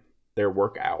during their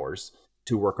work hours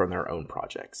to work on their own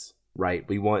projects, right?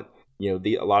 We want, you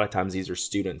know, a lot of times these are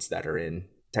students that are in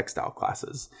textile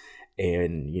classes,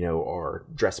 and, you know, or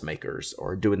dressmakers,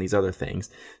 or doing these other things.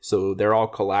 So they're all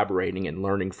collaborating and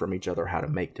learning from each other how to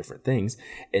make different things.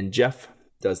 And Jeff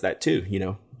does that too. You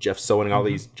know, Jeff's sewing all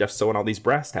these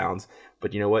brass towns,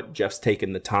 but you know what? Jeff's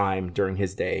taken the time during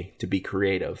his day to be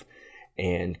creative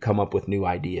and come up with new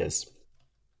ideas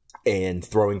and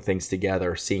throwing things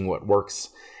together, seeing what works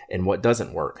and what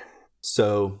doesn't work.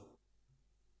 So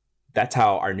that's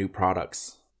how our new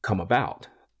products come about.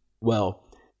 Well,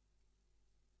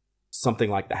 something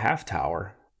like the Half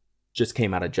Tower just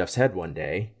came out of Jeff's head one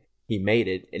day. He made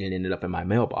it, and it ended up in my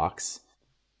mailbox,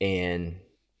 and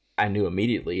I knew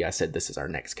immediately. I said, this is our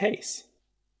next case.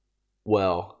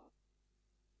 Well,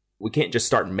 we can't just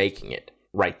start making it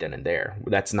right then and there.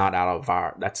 That's not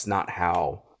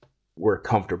how we're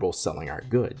comfortable selling our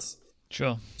goods.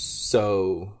 Sure.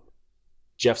 So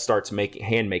Jeff starts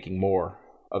hand making more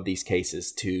of these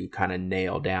cases to kind of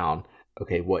nail down,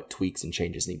 okay, what tweaks and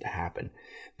changes need to happen.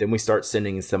 Then we start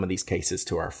sending some of these cases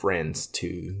to our friends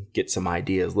to get some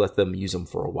ideas, let them use them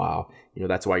for a while. You know,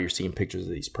 that's why you're seeing pictures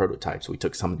of these prototypes. We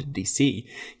took some to DC,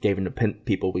 gave them to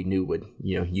people we knew would,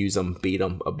 you know, use them, beat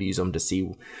them, abuse them, to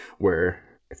see where,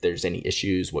 if there's any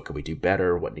issues, what could we do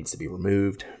better, what needs to be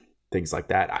removed, things like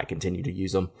that. I continue to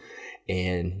use them,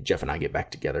 and Jeff and I get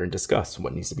back together and discuss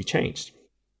what needs to be changed.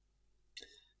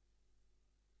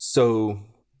 So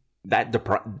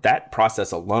that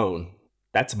process alone,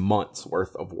 that's months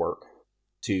worth of work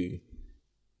to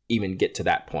even get to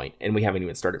that point, and we haven't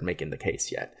even started making the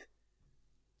case yet.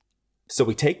 So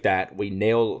we take that, we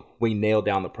nail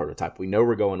down the prototype. We know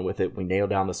we're going with it. We nail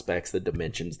down the specs, the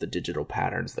dimensions, the digital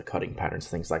patterns, the cutting patterns,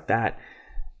 things like that.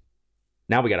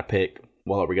 Now we got to pick,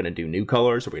 well, are we going to do new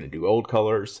colors? Are we going to do old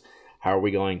colors? How are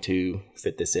we going to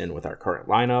fit this in with our current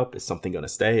lineup? Is something going to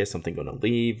stay? Is something going to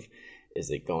leave? Is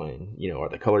it going, you know, are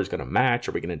the colors going to match?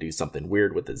 Are we going to do something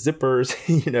weird with the zippers?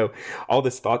 You know, all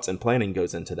this thoughts and planning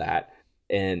goes into that.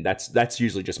 And that's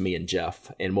usually just me and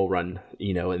Jeff, and we'll run,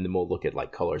 you know, and then we'll look at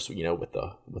like colors, you know, with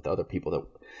the other people,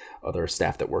 other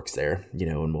staff that works there, you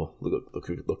know, and we'll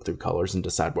look through colors and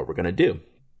decide what we're going to do.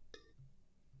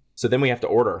 So then we have to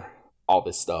order all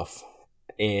this stuff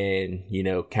and, you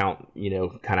know, count, you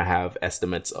know, kind of have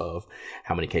estimates of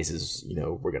how many cases, you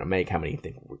know, we're going to make, how many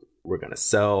think we're going to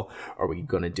sell. Are we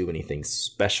going to do anything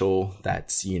special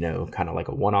that's, you know, kind of like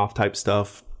a one-off type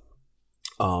stuff?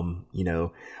 You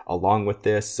know, along with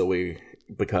this,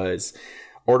 because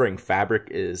ordering fabric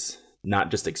is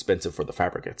not just expensive for the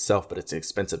fabric itself, but it's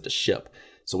expensive to ship.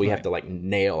 So we have to like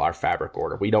nail our fabric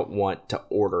order. We don't want to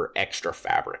order extra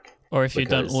fabric. Or if you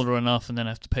don't order enough and then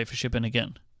have to pay for shipping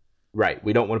again. Right.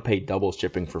 We don't want to pay double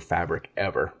shipping for fabric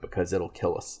ever, because it'll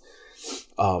kill us.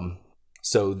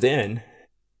 So then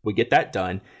we get that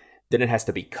done. Then it has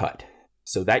to be cut.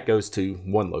 So that goes to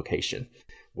one location,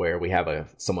 where we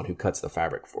have someone who cuts the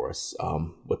fabric for us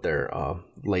with their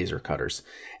laser cutters,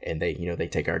 and they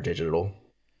take our digital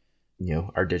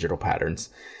patterns,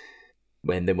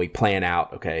 And then we plan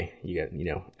out, okay, you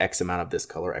got, X amount of this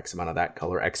color, X amount of that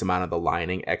color, X amount of the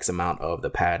lining, X amount of the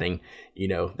padding.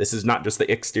 This is not just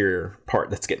the exterior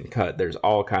part that's getting cut. There's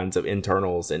all kinds of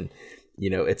internals, and,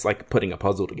 it's like putting a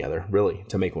puzzle together, really,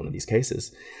 to make one of these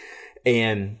cases.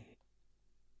 And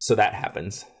so that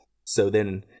happens. So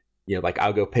then, like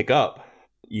I'll go pick up,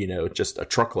 just a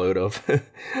truckload of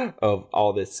of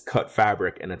all this cut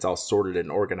fabric, and it's all sorted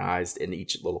and organized in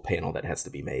each little panel that has to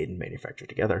be made and manufactured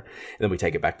together. And then we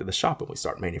take it back to the shop and we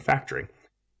start manufacturing.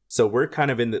 So we're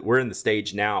kind of we're in the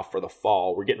stage now for the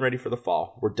fall. We're getting ready for the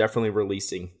fall. We're definitely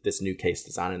releasing this new case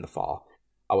design in the fall.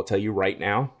 I will tell you right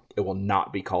now, it will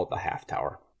not be called the Half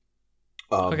Tower.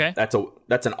 Okay.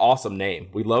 That's an awesome name.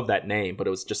 We love that name, but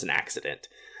it was just an accident.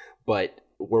 But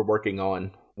we're working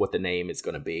on what the name is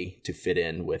going to be to fit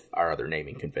in with our other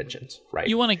naming conventions, right?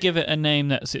 You want to give it a name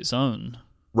that's its own.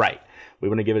 Right. We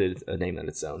want to give it a name that's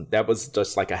its own. That was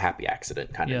just like a happy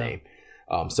accident kind of name.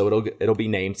 So it'll be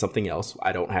named something else.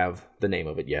 I don't have the name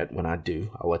of it yet. When I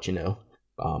do, I'll let you know,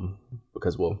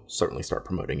 because we'll certainly start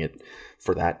promoting it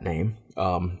for that name.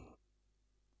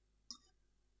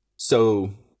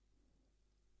 So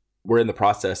we're in the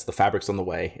process. The fabric's on the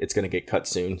way. It's going to get cut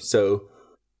soon. So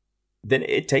then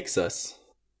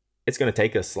it's going to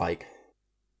take us like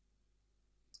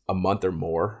a month or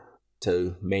more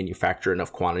to manufacture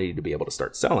enough quantity to be able to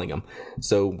start selling them.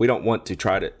 So we don't want to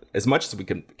try to, as much as we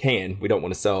can, we don't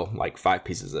want to sell like 5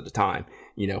 pieces at a time.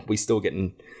 We still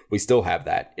have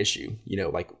that issue.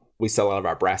 Like we sell out of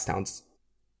our brass towns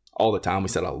all the time. We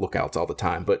sell out lookouts all the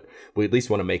time, but we at least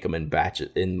want to make them in batches,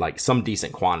 in like some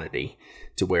decent quantity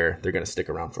to where they're going to stick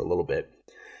around for a little bit.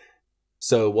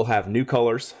 So we'll have new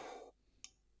colors.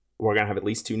 We're going to have at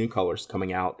least 2 new colors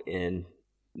coming out in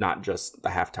not just the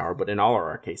Half Tower, but in all of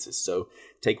our cases. So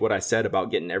take what I said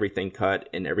about getting everything cut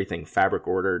and everything fabric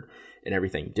ordered and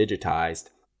everything digitized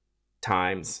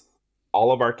times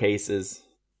all of our cases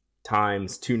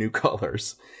times 2 new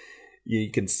colors. You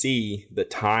can see the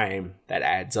time that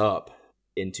adds up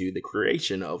into the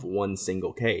creation of one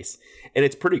single case. And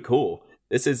it's pretty cool.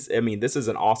 This is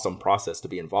an awesome process to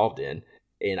be involved in.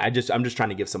 And I'm just trying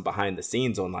to give some behind the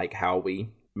scenes on like how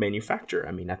we manufacture.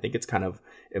 I think it's kind of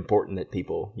important that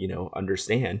people,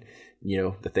 understand,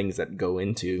 the things that go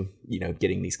into,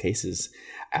 getting these cases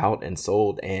out and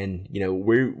sold. And,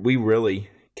 we really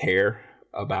care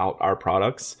about our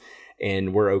products,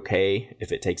 and we're okay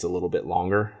if it takes a little bit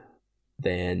longer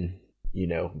than,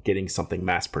 getting something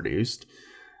mass produced.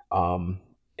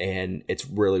 And it's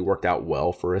really worked out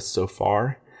well for us so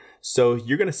far. So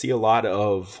you're going to see a lot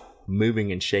of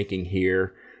moving and shaking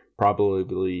here,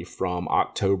 probably from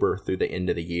October through the end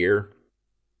of the year,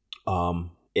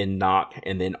 in Nock,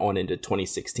 and then on into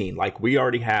 2016. Like we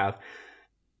already have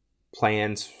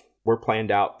plans. We're planned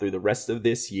out through the rest of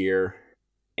this year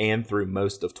and through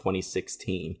most of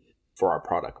 2016 for our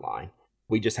product line.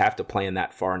 We just have to plan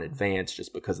that far in advance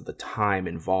just because of the time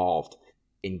involved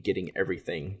in getting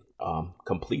everything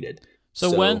completed.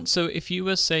 So if you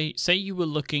were say you were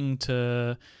looking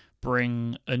to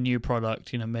bring a new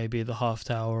product, maybe the Half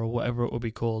Tower or whatever it will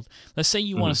be called. Let's say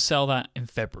you want to sell that in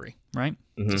February, right?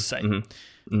 Just say.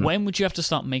 When would you have to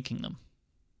start making them?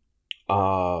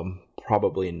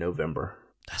 Probably in November.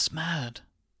 That's mad.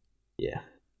 Yeah.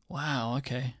 Wow,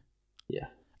 okay. Yeah.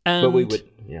 And but we would,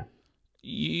 yeah.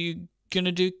 You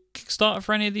gonna do Kickstarter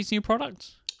for any of these new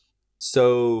products?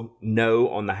 So no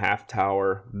on the Half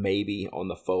Tower, maybe on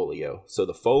the Folio. So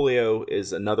the Folio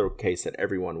is another case that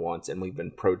everyone wants, and we've been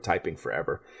prototyping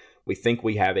forever. We think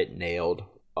we have it nailed.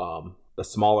 The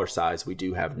smaller size we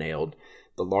do have nailed.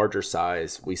 The larger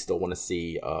size, we still want to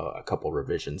see a couple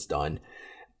revisions done.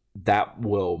 That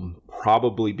will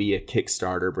probably be a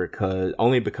Kickstarter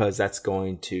because that's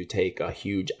going to take a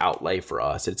huge outlay for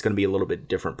us. It's going to be a little bit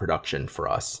different production for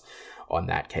us on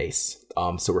that case.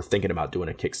 So we're thinking about doing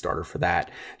a Kickstarter for that.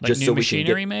 Like just new so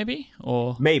machinery, we can maybe?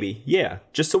 Or maybe, yeah.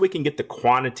 Just so we can get the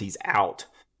quantities out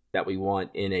that we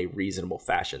want in a reasonable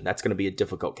fashion. That's going to be a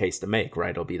difficult case to make, right?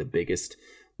 It'll be the biggest,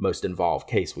 most involved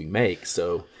case we make.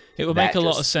 So it would make a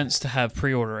lot of sense to have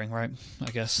pre-ordering, right?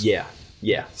 I guess.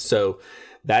 Yeah. So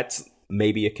that's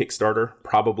maybe a Kickstarter,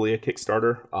 probably a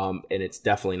Kickstarter, and it's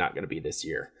definitely not going to be this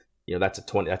year. That's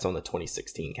on the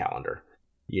 2016 calendar.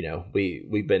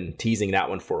 We've been teasing that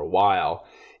one for a while.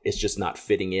 It's just not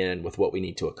fitting in with what we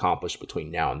need to accomplish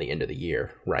between now and the end of the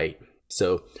year, right?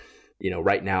 So,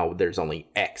 right now there's only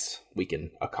X we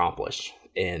can accomplish,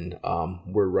 and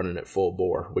we're running at full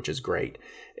bore, which is great,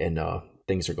 and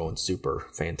things are going super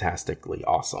fantastically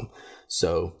awesome.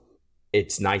 So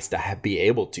it's nice to be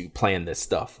able to plan this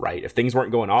stuff, right? If things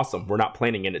weren't going awesome, we're not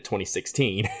planning into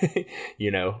 2016,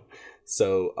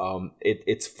 So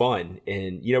it's fun,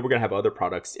 and we're gonna have other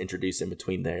products introduced in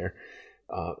between there.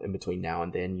 In between now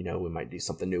and then, we might do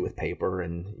something new with paper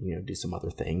and do some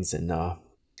other things, and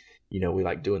we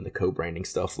like doing the co-branding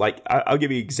stuff. Like I'll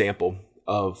give you an example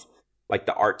of like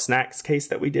the art snacks case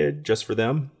that we did just for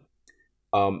them.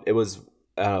 It was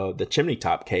the chimney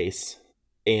top case,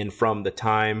 and from the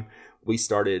time we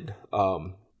started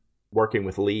working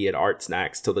with Lee at Art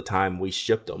Snacks till the time we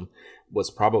shipped them was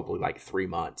probably like 3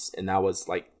 months, and that was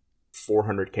like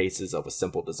 400 cases of a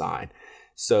simple design.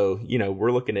 So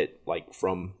we're looking at like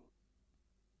from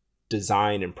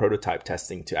design and prototype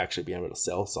testing to actually being able to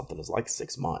sell something is like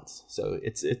 6 months. So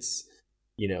it's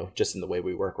just in the way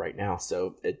we work right now.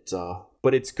 So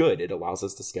but it's good. It allows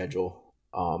us to schedule.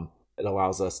 It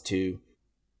allows us to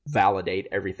validate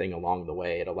everything along the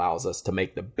way. It allows us to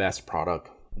make the best product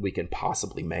we can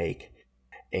possibly make,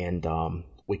 and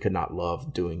we could not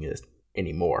love doing it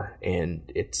anymore.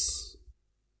 And it's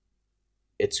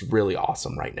really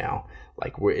awesome right now.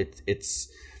 Like it's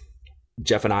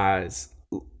Jeff and I's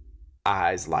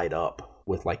eyes light up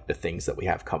with like the things that we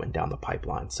have coming down the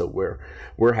pipeline. So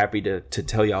we're happy to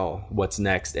tell y'all what's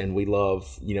next, and we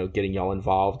love getting y'all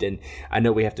involved. And I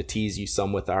know we have to tease you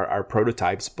some with our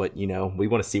prototypes, but we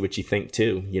want to see what you think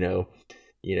too.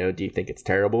 Do you think it's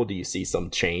terrible? Do you see some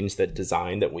change that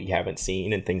design that we haven't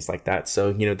seen and things like that?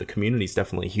 So the community is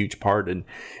definitely a huge part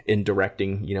in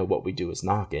directing what we do as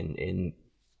Nock, and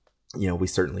we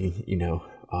certainly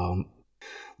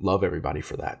love everybody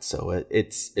for that. So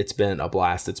it's been a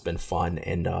blast. It's been fun,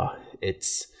 and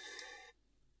it's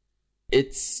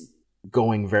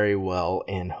going very well,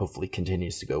 and hopefully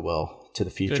continues to go well to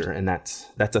the future. Good. And that's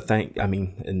a thank. I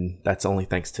mean, and that's only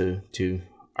thanks to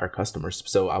our customers.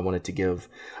 So I wanted to give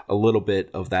a little bit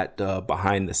of that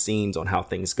behind the scenes on how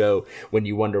things go when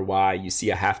you wonder why you see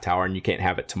a half tower and you can't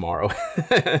have it tomorrow.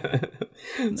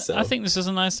 So I think this is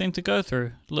a nice thing to go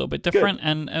through, a little bit different.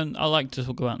 And I like to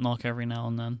talk about Nock every now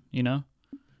and then, Yeah,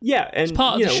 and it's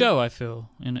part of the show, I feel,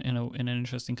 in an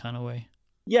interesting kind of way.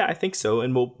 Yeah, I think so,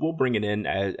 and we'll bring it in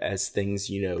as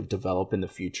things develop in the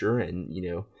future, and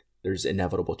there's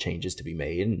inevitable changes to be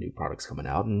made and new products coming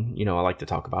out, and I like to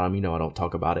talk about them. I don't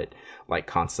talk about it like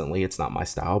constantly. It's not my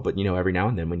style, but every now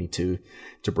and then we need to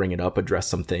bring it up, address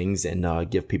some things, and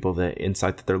give people the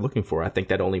insight that they're looking for. I think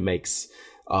that only makes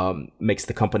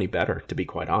the company better, to be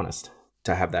quite honest,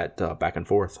 to have that back and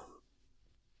forth.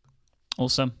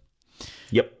 Awesome.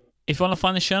 Yep. If you want to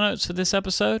find the show notes for this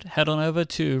episode, head on over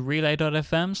to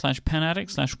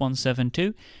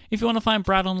relay.fm/penaddict/172. If you want to find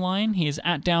Brad online, he is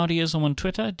at Dowdyism on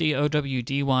Twitter,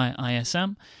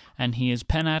 DOWDYISM, and he is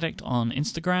Penaddict on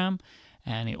Instagram.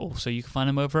 And you can find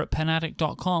him over at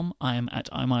penaddict.com. I am at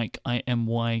Myke,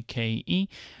 IMYKE,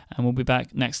 and we'll be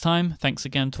back next time. Thanks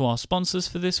again to our sponsors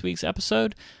for this week's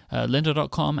episode,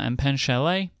 lynda.com and Pen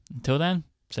Chalet. Until then,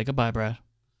 say goodbye, Brad.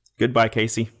 Goodbye,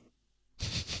 Casey.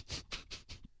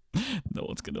 No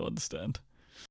one's going to understand.